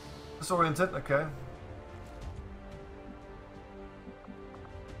 Disoriented, okay.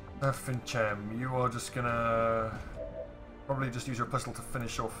 Fincham, you are just gonna probably just use your pistol to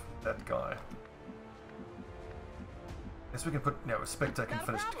finish off that guy. Yes, we can put. No, Spectre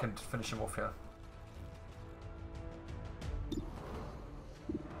can finish him off here.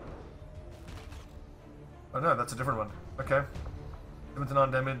 Oh no, that's a different one. Okay.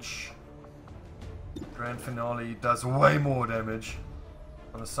 79 damage. Grand Finale does way more damage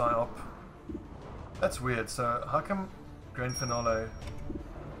on the PSYOP. That's weird. So how come Grand Finale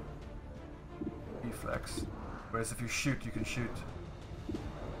deflex, whereas if you shoot, you can shoot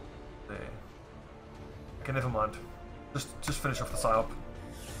there? Okay, never mind. Just finish off the PSYOP.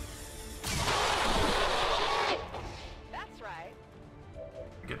 That's right.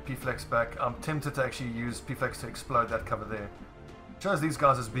 Get P-Flex back. I'm tempted to actually use P-Flex to explode that cover there. Shows these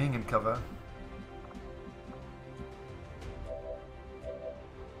guys as being in cover.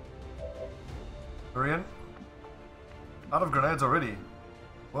 Korean? Out of grenades already.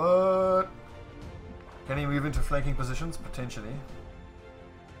 What? Can he move into flanking positions? Potentially.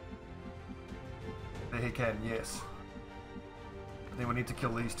 There he can, yes. I think we need to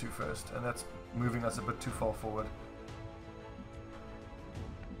kill these two first, and that's moving us a bit too far forward.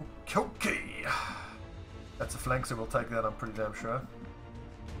 Okay. That's a flank, so we'll take that, I'm pretty damn sure.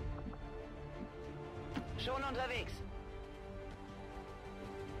 Schon unterwegs.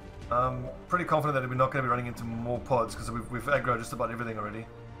 I'm pretty confident that we're not going to be running into more pods because we've aggroed just about everything already.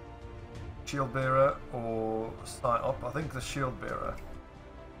 Shield bearer or PSYOP? I think the shield bearer.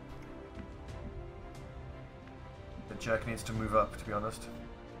 The Jack needs to move up, to be honest.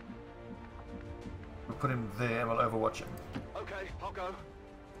 We'll put him there and we'll overwatch him. Okay, I'll go.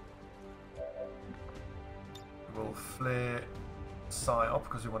 We'll flare PSYOP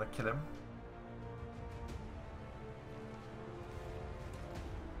because we want to kill him.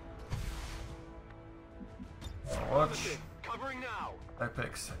 Watch. Covering now.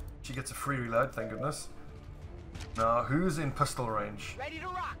 Apex. She gets a free reload, thank goodness. Now, who's in pistol range? Ready to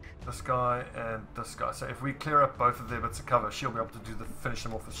rock. This guy and this guy. So if we clear up both of their bits of cover, she'll be able to finish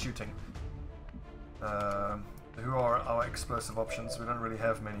them off with shooting. Who are our explosive options? We don't really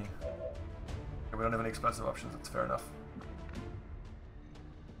have many. We don't have any explosive options, that's fair enough.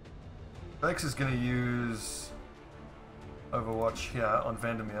 Bex is going to use Overwatch here on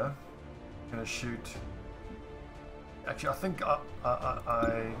Vandermeer. Going to shoot. Actually, I think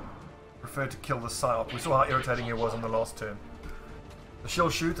I prefer to kill the PSYOP. We saw how irritating he was on the last turn. The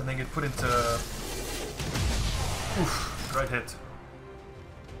shell shoot and then get put into... Oof, great hit.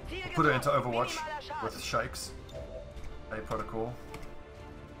 Put her into Overwatch with shakes. A protocol.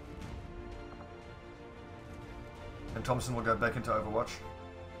 And Thompson will go back into Overwatch.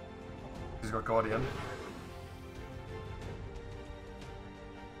 He's got Guardian.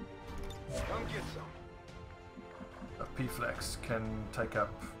 Come get some. A P-flex can take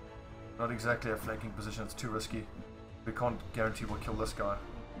up not exactly a flanking position, it's too risky. We can't guarantee we'll kill this guy.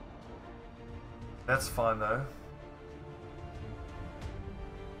 That's fine though.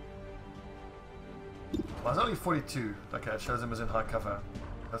 Well, it's only 42. Okay, it shows him as in high cover.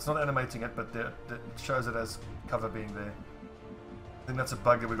 That's not animating it, but it shows it as cover being there. I think that's a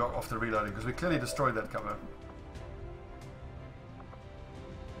bug that we got off the reloading, because we clearly destroyed that cover.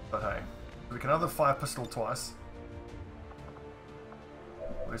 But hey, we can either fire pistol twice.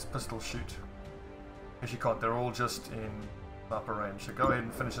 Where's pistol shoot? Yes, you can't. They're all just in upper range. So go ahead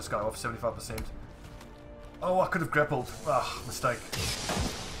and finish this guy off, 75%. Oh, I could have grappled. Ah, mistake.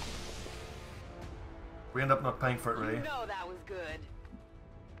 We end up not paying for it, really. No, that was good.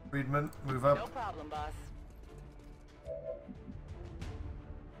 Friedman, move up. No problem, boss.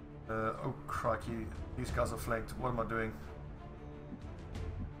 Oh, crikey. These guys are flanked. What am I doing?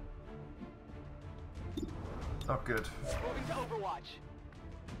 Not good. Moving to Overwatch.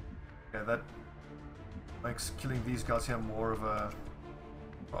 Yeah, that makes killing these guys here more of a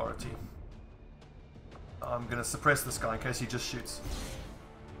priority. I'm going to suppress this guy in case he just shoots.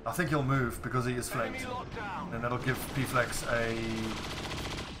 I think he'll move because he is flanked. And that'll give P-Flex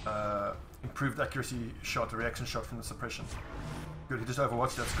a improved accuracy shot, a reaction shot from the suppression. Good, he just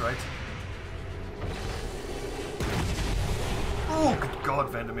overwatched, that's great. Oh, good God,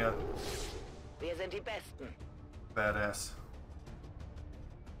 Vandermeer. Wir sind die Besten. Badass.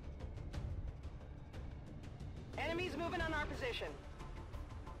 Enemies moving on our position.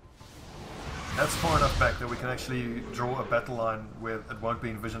 That's far enough back that we can actually draw a battle line where it won't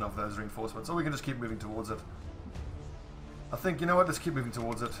be in vision of those reinforcements, or we can just keep moving towards it. I think, you know what, let's keep moving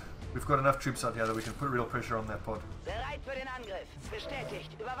towards it. We've got enough troops out here that we can put real pressure on that pod. Bereit für den Angriff. Bestätigt.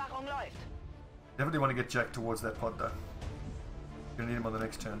 Überwachung läuft. Definitely want to get Jack towards that pod though. We're going to need him on the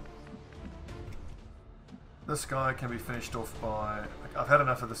next turn. This guy can be finished off by... I've had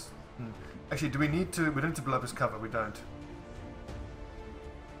enough of this. Actually, do we need to... We don't need to blow up his cover, we don't.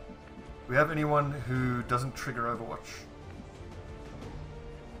 We have anyone who doesn't trigger Overwatch?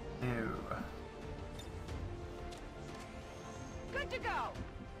 No. Good to go.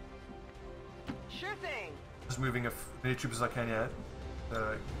 Sure thing. Just moving as many troops as I can yet.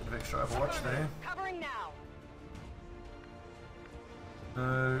 Give extra Overwatch there. Covering now.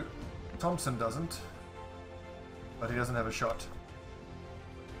 No, Thompson doesn't. But he doesn't have a shot.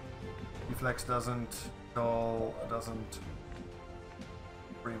 Deflex doesn't. Doll doesn't.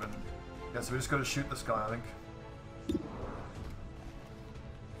 Freeman. Yeah, so we just got to shoot this guy, I think.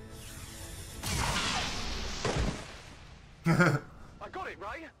 I got it,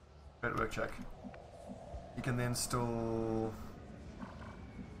 right? Great work, Jack. You can then still...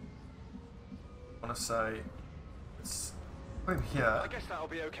 I want to say... It's... Put him here. I guess that'll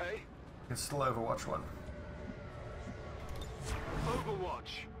be okay. You can still Overwatch one.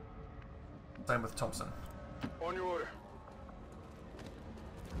 Overwatch. Same with Thompson. On your order.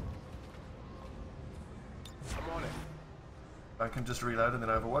 I'm on it. I can just reload and then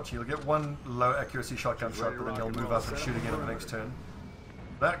Overwatch. He'll get one low accuracy shotgun shot, but then he'll move up and shoot again on the next turn.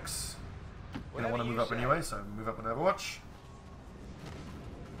 Relax. You don't want to move up anyway, so move up and Overwatch.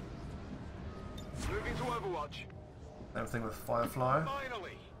 Moving to Overwatch. Same thing with Firefly.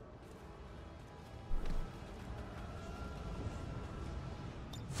 Finally.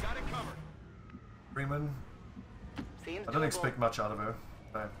 Got it covered. Freeman. Seems I don't doable. expect much out of her.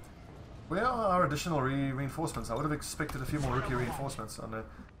 No. Where are our additional reinforcements? I would have expected a few more rookie reinforcements,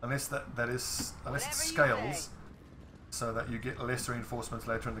 unless it scales, so that you get less reinforcements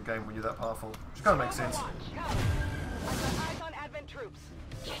later in the game when you're that powerful, which kind of makes sense. I've got eyes on Advent troops.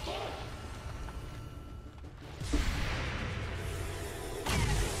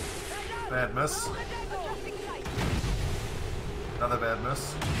 Bad miss. Another bad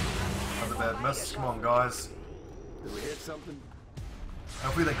miss. Another bad miss. Come on, guys. Did we hit something?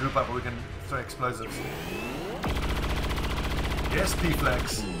 Hopefully they group up or we can throw explosives. Yes,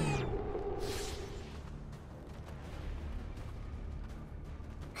 P-Flex.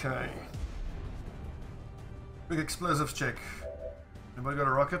 Okay. Big explosives check. Anybody got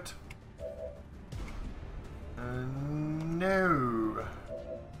a rocket? No.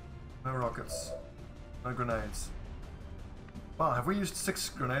 No rockets. No grenades. Wow, have we used 6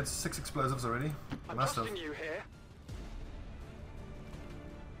 grenades, 6 explosives already? I'm Must have. trusting you here.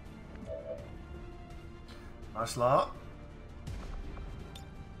 Nice lot.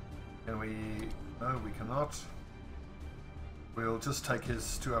 Can we... No, we cannot. We'll just take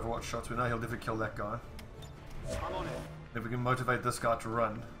his 2 Overwatch shots. We know he'll never kill that guy. I'm on it. If we can motivate this guy to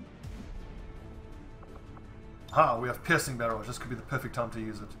run. Ah, we have piercing barrage. This could be the perfect time to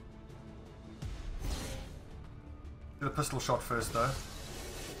use it. Get a pistol shot first though.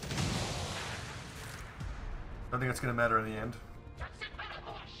 Don't think it's going to matter in the end.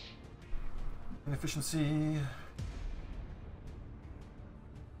 Inefficiency.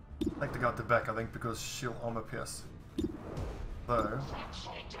 Take the guy at the back, I think, because she'll armor pierce. Though,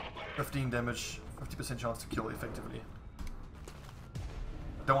 15 damage, 50% chance to kill effectively.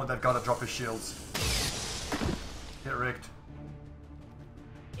 Don't want that guy to drop his shields. Get wrecked.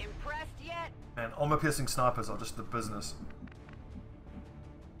 Impressed yet? And armor piercing snipers are just the business.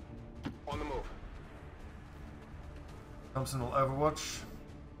 On the move. Thompson will overwatch.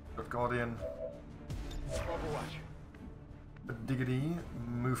 Got Guardian. Overwatch. Diggity.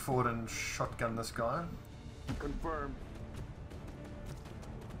 Move forward and shotgun this guy. Confirmed.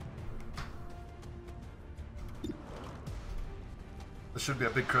 This should be a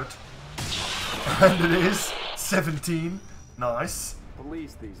big crit. And it is. 17. Nice.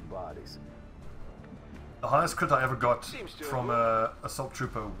 Police these bodies. The highest crit I ever got from a assault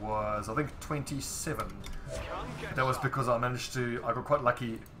trooper was, I think, 27. That was because I got quite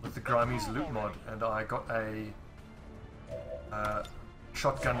lucky with the Grimy's loot mod, and I got a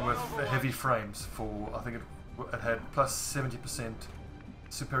shotgun with heavy frames for, I think it had plus 70%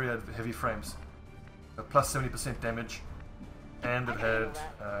 superior heavy frames, plus 70% damage, and it had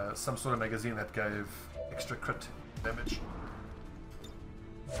some sort of magazine that gave extra crit damage.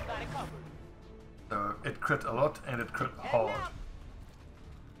 Got it covered. So it crit a lot and it crit hard.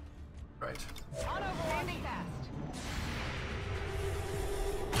 Great. On over, standing fast.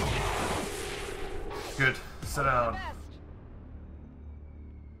 Good. Sit down. Best.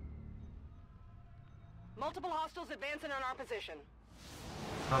 Multiple hostiles advancing on our position.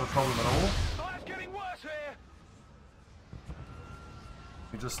 Not a problem at all. Oh, it's getting worse here.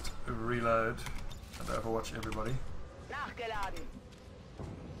 You just reload and overwatch everybody. Nachgeladen.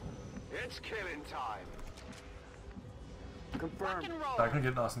 It's killing time. Rock Confirmed. and roll. I can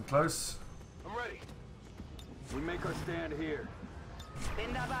get nice and close. I'm ready. We make our stand here.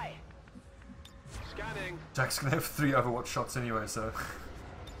 Bin dabei. Scanning. Jack's gonna have 3 overwatch shots anyway, so.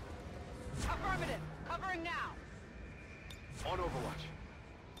 Affirmative. Covering now. On Overwatch.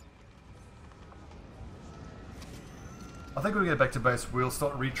 I think when we get back to base, we'll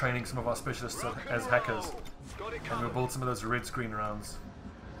start retraining some of our specialists Rock and as roll. hackers. Got it And we'll covered. build some of those red screen rounds.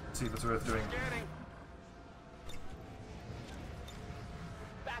 See if it's worth doing. Scanning.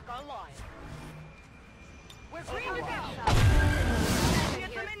 Back online. We're green to go.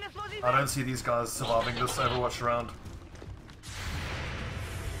 I don't see these guys surviving this overwatch round.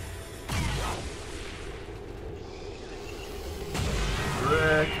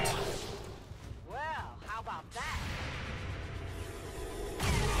 Wrecked. Well, how about that?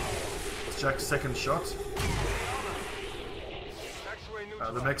 It's Jack's second shot. Taxiway The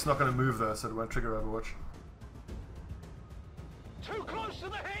neutral. mech's not going to move though, so it won't trigger overwatch. Too close to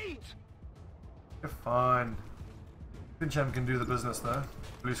the heat. You're fine. Fincham can do the business though.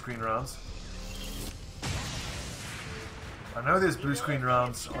 Blue screen rounds. I know there's blue screen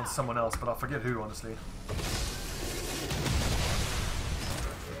rounds on someone else, but I forget who, honestly.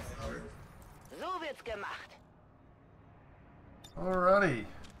 So wird's gemacht. Alrighty.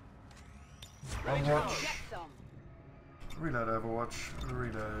 Overwatch. Get some. Reload Overwatch.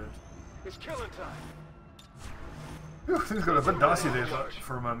 Reload. It's killing time. Whew, things got a bit dicey there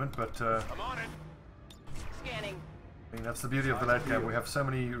for a moment, but I'm on it. Scanning. I mean, that's the beauty of the late game. We have so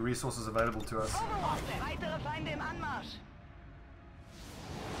many resources available to us. Weitere Feinde im Anmarsch.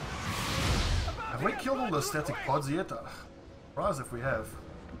 Have we killed all the static pods yet? Surprised if we have.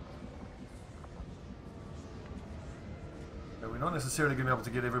 Yeah, we're not necessarily going to be able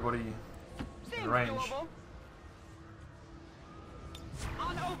to get everybody Seems in range. doable.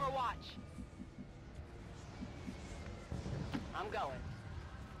 On Overwatch. I'm going.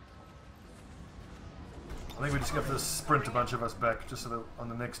 I think we just have to sprint a bunch of us back, just so that on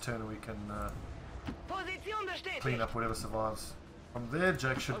the next turn we can Position bestätigt. clean up whatever survives. From there,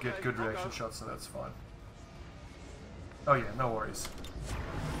 Jack should get Okay, good I'll reaction go. shots, so that's fine. Oh yeah, no worries.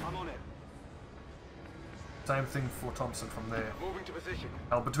 I'm on it. Same thing for Thompson from there. Moving to position.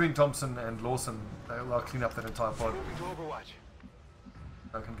 Between Thompson and Lawson, they'll clean up that entire pod. Moving to Overwatch.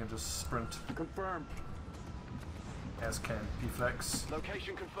 Duncan can just sprint, Confirmed. as can P-Flex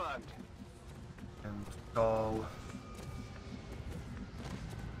Location confirmed. and Dahl.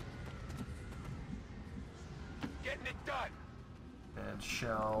 Getting it done. And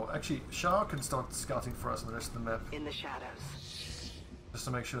Shao. Actually, Shao can start scouting for us on the rest of the map, In the shadows. just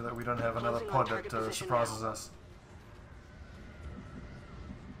to make sure that we don't have another Closing on pod target that position surprises now. us.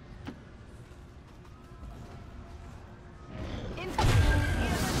 In position.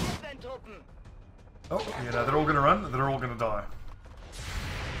 Hier sind Truppen. Oh, you know, they're all gonna run, they're all gonna die.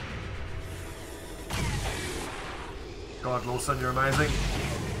 God, Lawson, you're amazing.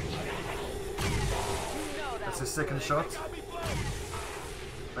 That's his second shot.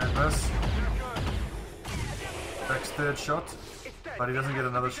 Bad miss. Jack's third shot. But he doesn't get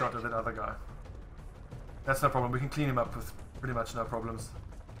another shot at that other guy. That's no problem, we can clean him up with pretty much no problems.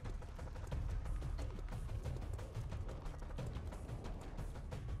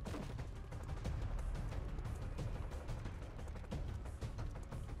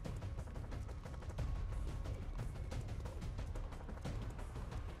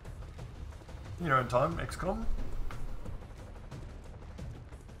 In your own time, XCOM.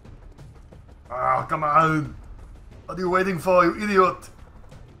 Ah, come on! What are you waiting for, you idiot?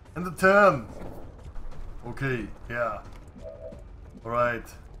 In the turn! Okay, yeah. Alright.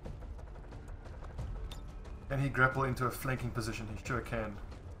 Can he grapple into a flanking position? He sure can.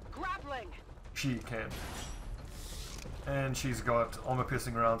 Grappling. She can. And she's got armor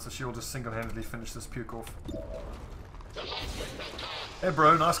piercing rounds, so she'll just single-handedly finish this puke off. Hey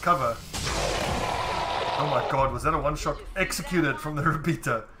bro, nice cover. Oh my god, was that a one-shot executed from the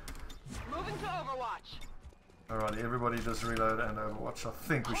repeater? Moving to Overwatch. Alrighty, everybody just reload and overwatch. I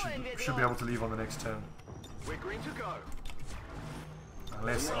think we should be able to leave on the next turn. We're green to go.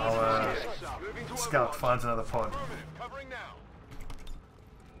 Unless our scout finds another pod. Covering now.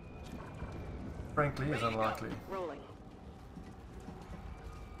 Frankly, is unlikely. Rolling.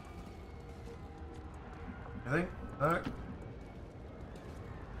 You think? No?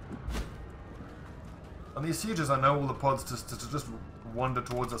 On these sieges, I know all the pods just wander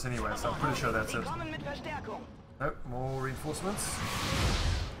towards us anyway, so I'm pretty sure that's it. Kommen mit Verstärkung. Nope, more reinforcements.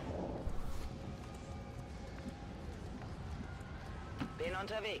 Bin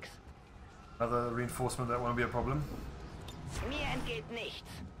unterwegs. Another reinforcement, that won't be a problem. Mir entgeht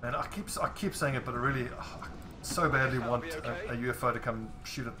nichts. Man, I keep saying it, but I really so badly want a UFO to come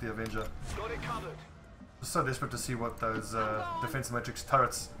shoot at the Avenger. Got it covered. I'm so desperate to see what those defense matrix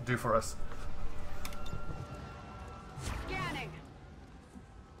turrets do for us. Scanning.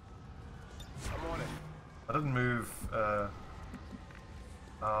 I'm on it. I didn't move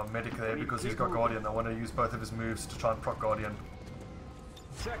medic there because he's got Guardian. I want to use both of his moves to try and proc Guardian.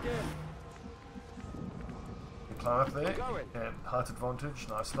 Check in. You climb up there, and height advantage,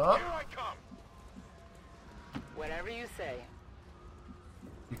 nice start. Here I come. Whatever you say.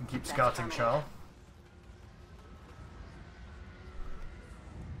 You can keep scouting, Shao.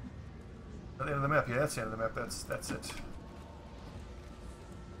 At the end of the map, yeah, that's the end of the map, that's it.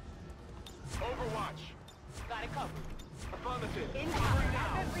 Overwatch. Got it covered. Affirmative. Inbound.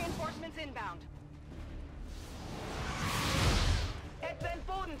 Rapid reinforcements inbound. Es sind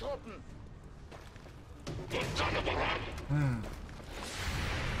Bodentruppen.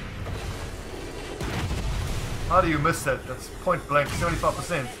 How do you miss that? That's point blank,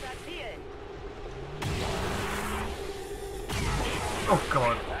 75%. Oh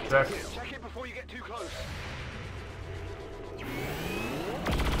god, Jack. Check it before you get too close.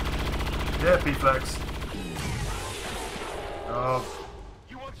 Yeah, P-flags. Oh,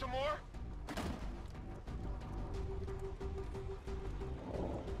 You want some more?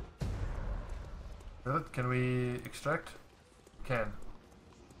 can we extract? Can.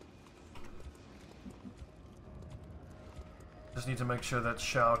 Just need to make sure that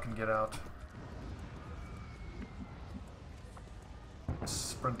Shao can get out.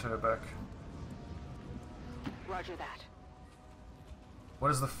 Sprint her back. Roger that.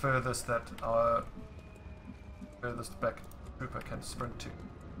 What is the furthest that our furthest back trooper can sprint to?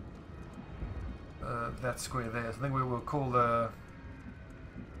 That square there. I think we will call the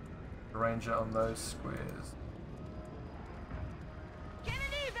ranger on those squares. Get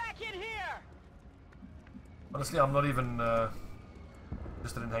an evac in here! Honestly, I'm not even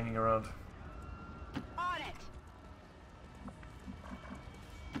interested in hanging around. On it!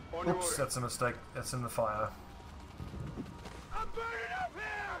 On your Oops, order. that's a mistake. That's in the fire. I'm burning up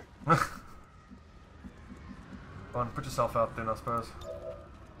here! Come on, put yourself out then, I suppose.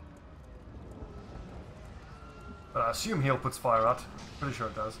 But I assume heal puts fire out. Pretty sure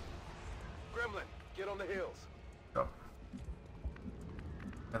it does. Gremlin, get on the hills. Go.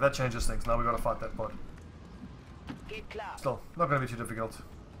 Yeah, that changes things. Now we gotta fight that pod. Geht klar. Still, not gonna be too difficult.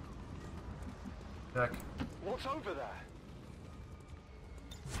 Jack. What's over there?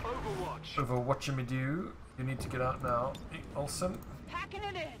 Overwatch. Over watching me do. You need to get out now. Olsen. Packing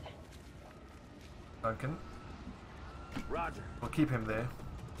it in. Duncan. Roger. We'll keep him there.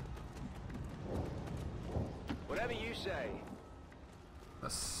 Whatever you say.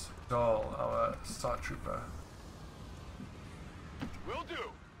 This doll, our side trooper, Will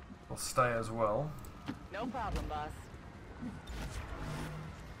do. will stay as well. No problem, boss.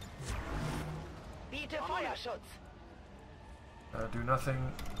 Bitte Feuerschutz. Do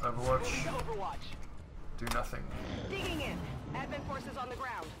nothing. Overwatch. Overwatch. Do nothing. Digging in. Admin forces on the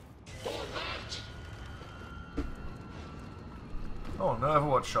ground. Oh, no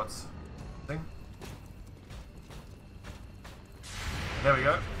Overwatch shots. Thing. There we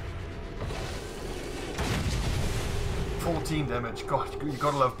go. 14 damage. God, you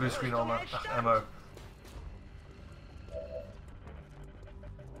gotta love blue screen armor. Ammo.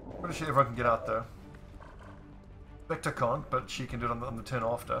 Pretty sure everyone can get out though. Vector can't, but she can do it on the turn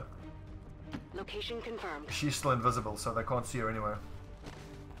after. Location confirmed. She's still invisible, so they can't see her anywhere.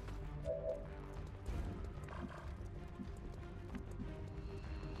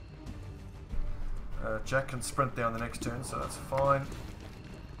 Jack can sprint there on the next turn, so that's fine.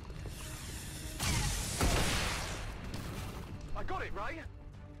 I got it, right?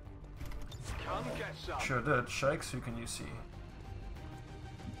 Come get some. Sure did. Shakes, who can you see?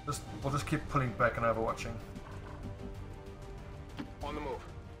 We'll just keep pulling back and overwatching. On the move.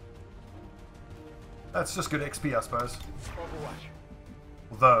 That's just good XP, I suppose. Overwatch.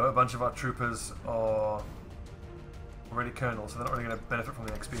 Although a bunch of our troopers are already colonels, so they're not really going to benefit from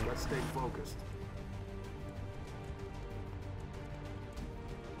the XP. Let's stay focused.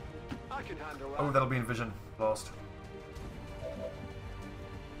 I can handle that. Oh, that'll be in vision. Blast.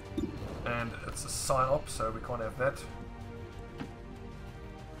 And it's a psy-op, so we can't have that.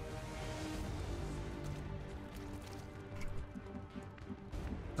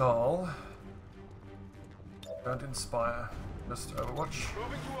 Doll. Don't inspire. Just Overwatch.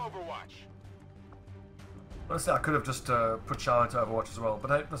 Moving to Overwatch. Honestly, I could have just put Charlie into Overwatch as well, but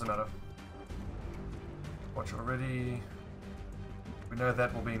hey, it doesn't matter. Watch already. We know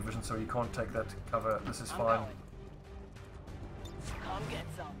that will be in vision, so you can't take that cover. This is fine. Come get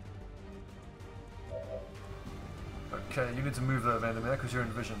some. Okay, you need to move though, Vandermeer, because you're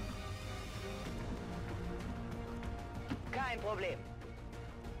in vision. Kein Problem.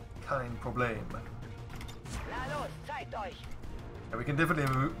 Kein Problem. Na los, zeigt euch. Yeah, we can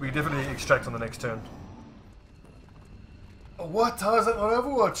definitely extract on the next turn. Oh, what? How is that not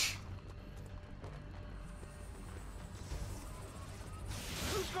Overwatch?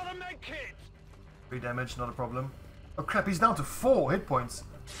 Who's got a med kit? 3 damage, not a problem. Oh crap, he's down to 4 hit points.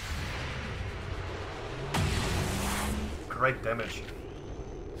 Great damage.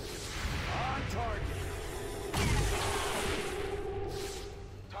 On target.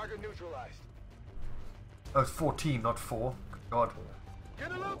 Target neutralized. Oh, it's 14, not 4. God.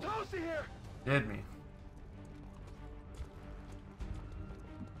 Get a little toasty here. Dead me.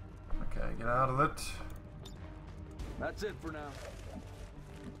 Okay, get out of it. That's it for now.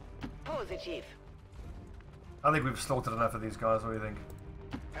 Positiv. I think we've slaughtered enough of these guys. What do you think?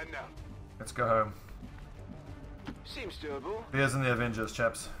 Head now. Let's go home. Seems doable. Bears in the Avengers,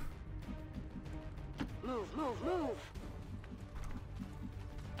 chaps. Move, move, move.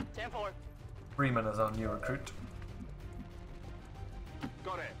 10-4. Freeman is our new recruit.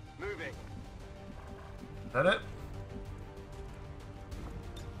 Got it. Moving. Is that it?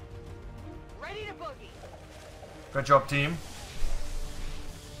 Ready to boogie. Great job, team.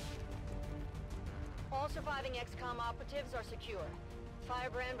 All surviving XCOM operatives are secure.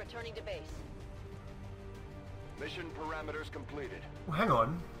 Firebrand returning to base. Mission parameters completed. Oh, hang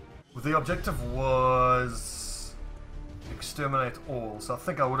on. The objective was exterminate all, so I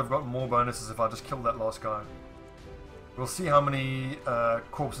think I would have got more bonuses if I just killed that last guy. We'll see how many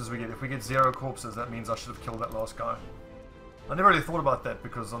corpses we get. If we get 0 corpses, that means I should have killed that last guy. I never really thought about that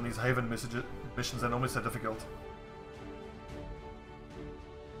because on these Haven missions they're normally so difficult.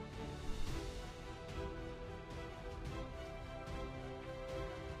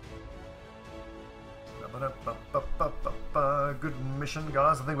 Good mission,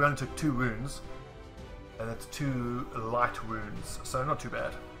 guys. I think we only took 2 wounds. And it's 2 light wounds, so not too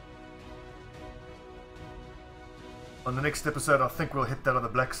bad. On the next episode, I think we'll hit that other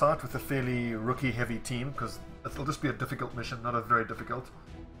black site with a fairly rookie-heavy team, because it'll just be a difficult mission, not a very difficult.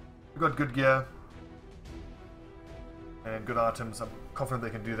 We've got good gear and good items. I'm confident they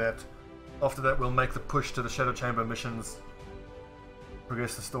can do that. After that, we'll make the push to the Shadow Chamber missions,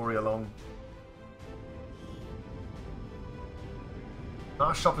 progress the story along.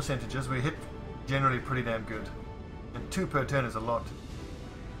 Nice shot percentages. We hit generally pretty damn good. And 2 per turn is a lot.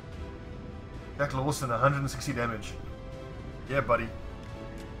 Jack Lawson, 160 damage. Yeah, buddy.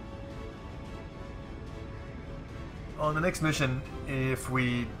 On the next mission, if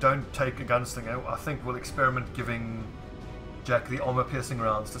we don't take a gunslinger, I think we'll experiment giving Jack the armor-piercing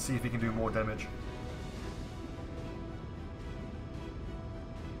rounds to see if he can do more damage.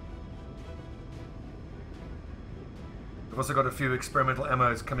 We've also got a few experimental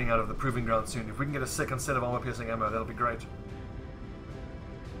ammos coming out of the proving ground soon. If we can get a second set of armor-piercing ammo, that'll be great.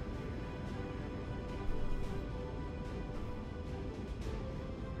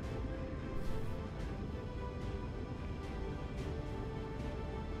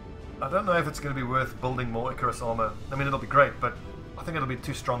 I don't know if it's going to be worth building more Icarus armor. I mean, it'll be great, but I think it'll be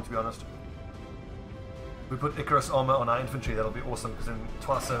too strong, to be honest. If we put Icarus armor on our infantry, that'll be awesome, because in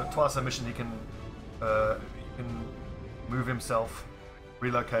twice a mission he can move himself,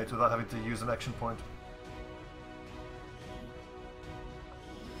 relocate without having to use an action point.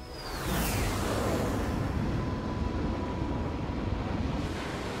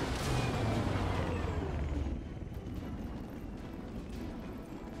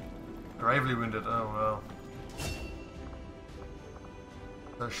 Gravely wounded, oh well.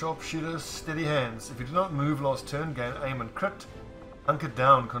 So sharpshooters, steady hands. If you do not move last turn, gain aim and crit. Hunkered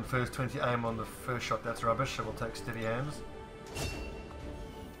down confers 20 aim on the first shot. That's rubbish, so we'll take steady hands.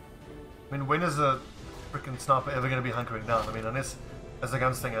 I mean, when is a frickin' sniper ever going to be hunkering down? I mean, unless as a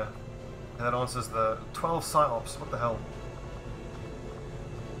gunslinger. And that answers the 12 psyops. What the hell?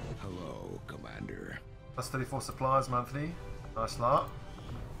 Hello, Commander. Plus 34 supplies monthly. Nice lot.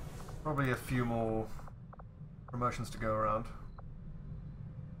 Probably a few more promotions to go around.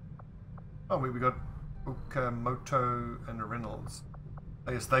 Oh, we got Okamoto and Reynolds.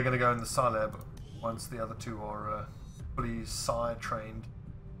 I guess they're going to go in the Psi Lab once the other two are fully Psi trained.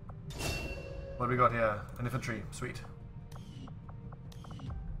 What do we got here? An infantry. Sweet.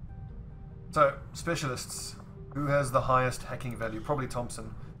 So, specialists. Who has the highest hacking value? Probably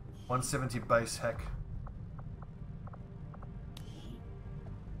Thompson. 170 base hack.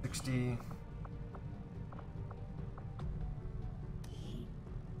 60.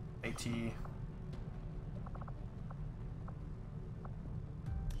 80.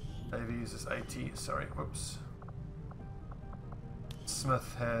 Davies is 80, sorry, whoops.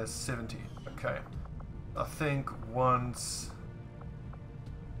 Smith has 70, okay. I think once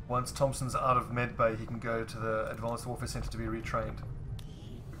Thompson's out of medbay, he can go to the Advanced Warfare Center to be retrained.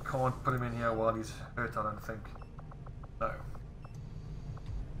 We can't put him in here while he's hurt, I don't think. No.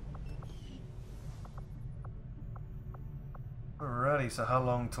 Alrighty, so how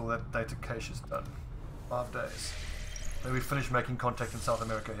long till that data cache is done? 5 days. Maybe we finish making contact in South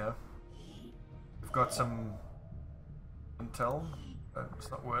America here. We've got some intel, but it's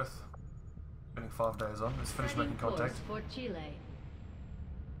not worth spending 5 days on. Let's finish making contact. For Chile.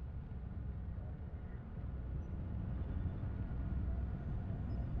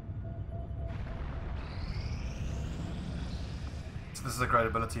 So this is a great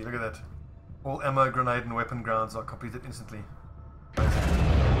ability, look at that. All ammo, grenade and weapon grounds are completed instantly.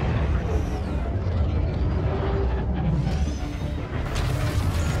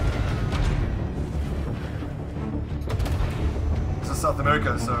 South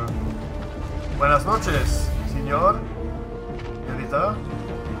America, so buenas noches, señor, señorita.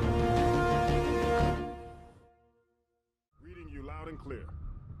 Reading you loud and clear.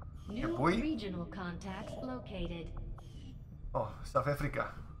 New boy. regional contacts located. Oh, South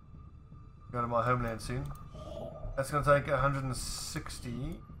Africa. Go to my homeland soon. That's going to take 160.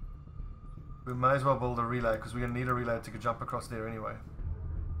 We may as well build a relay because we're going to need a relay to jump across there anyway.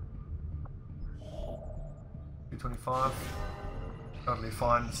 225. Totally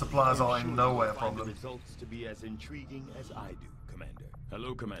fine. Supplies are in no way a problem. The results to be as intriguing as I do, Commander.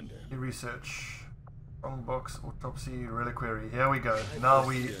 Hello, Commander. New research. Wrong box, autopsy, reliquary. Here we go. Now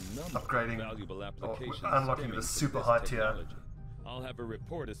we upgrading, or unlocking the super high tier I'll have a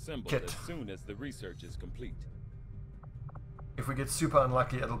report assembled kit. as soon as the research is complete. If we get super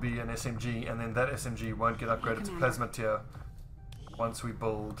unlucky, it'll be an SMG, and then that SMG won't get upgraded to plasma tier once we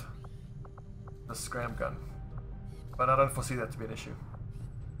build the scram gun. But I don't foresee that to be an issue.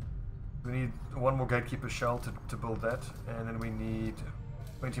 We need one more gatekeeper shell to build that, and then we need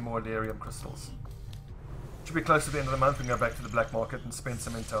 20 more Elerium crystals. Should be close to the end of the month. We can go back to the black market and spend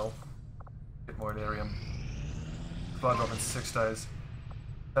some intel. Get more Elerium. Supply drop in 6 days.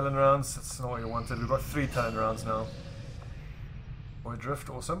 Talon rounds, that's not what you wanted. We've got 3 Talon rounds now. Boy drift,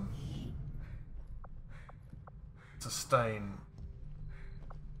 awesome. Sustain.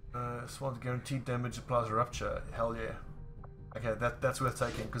 Swans guaranteed damage applies rupture. Hell yeah. Okay, that's worth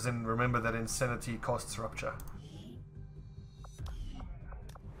taking, because then remember that insanity costs rupture.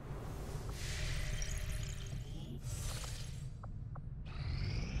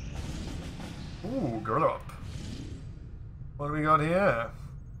 Ooh, gorilla up. What do we got here?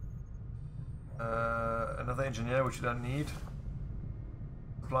 Another engineer, which we don't need.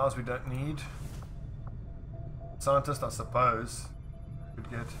 Supplies we don't need. Scientist, I suppose. Could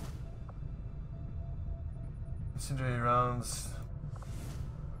get. Incendiary rounds.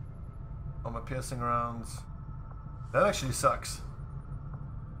 Armor piercing rounds. That actually sucks.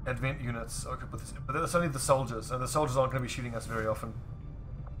 Advent units. Okay, but that's only the soldiers, and the soldiers aren't going to be shooting us very often.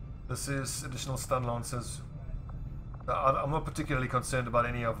 This is additional stun lancers. I'm not particularly concerned about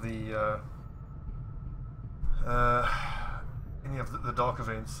any of the dark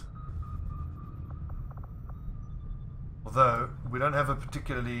events. Although we don't have a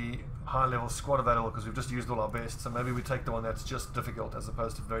particularly high level squad available because we've just used all our best, so maybe we take the one that's just difficult as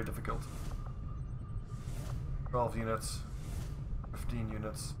opposed to very difficult. 12 units, 15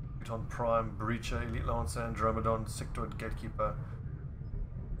 units, Buton Prime, Breacher, Elite Lancer, Andromedon, Sectoid, Gatekeeper.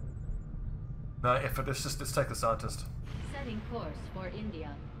 No, let's take the Scientist. Setting course for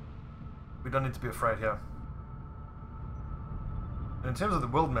India. We don't need to be afraid here. And in terms of the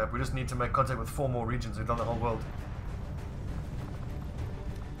world map, we just need to make contact with 4 more regions. We've done the whole world.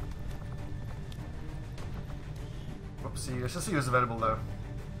 Whoopsie, let's just see who's available though.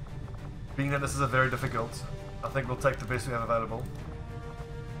 Being that this is a very difficult, I think we'll take the best we have available.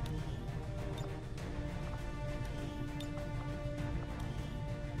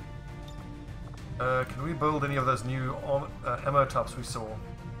 Can we build any of those new ammo types we saw?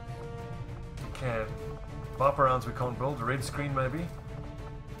 We can. Viper rounds we can't build. Red screen maybe.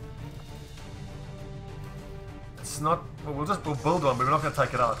 It's not. Well, we'll build one, but we're not going to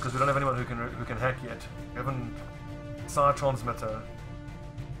take it out because we don't have anyone who can hack yet. We haven't. Sire transmitter.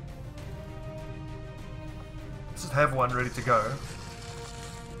 Let's just have one ready to go.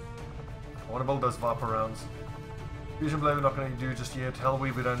 I want to build those Viper rounds. Fusion blade we're not going to do just yet.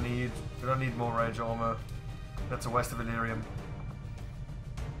 Hellweave we don't need. We don't need more range armor. That's a waste of Illyrium.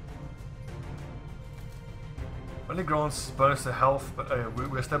 Only grants bonus to health, but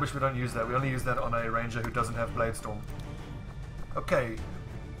we established we don't use that. We only use that on a ranger who doesn't have Bladestorm. Okay.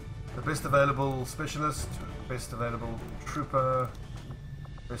 The best available specialist, best available trooper,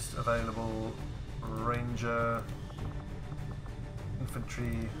 best available ranger,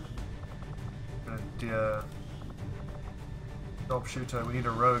 infantry, grenadier, sharpshooter. We need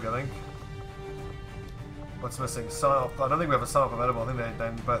a rogue, I think. What's missing? Psyop. I don't think we have a Psyop available. I think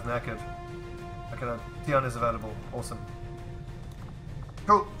they're both knackered. Okay, no. Tian is available. Awesome.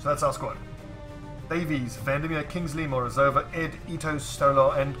 Cool. So that's our squad. Davies, Vandermeer, Kingsley, Morozova, Ed, Ito,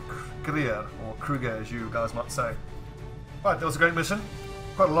 Stolar, and Krier, or Kruger as you guys might say. Right, that was a great mission.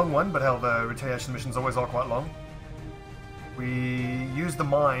 Quite a long one, but hell, the retaliation missions always are quite long. We used the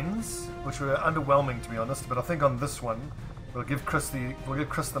mines, which were underwhelming to be honest, but I think on this one we'll give Chris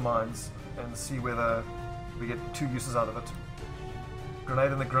the mines and see whether we get 2 uses out of it.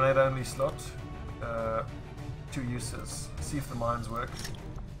 Grenade in the grenade only slot. 2 uses. See if the mines work.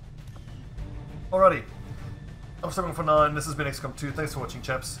 Alrighty. I'm Scumming for 9. This has been XCOM 2. Thanks for watching,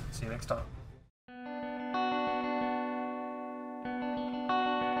 chaps. See you next time.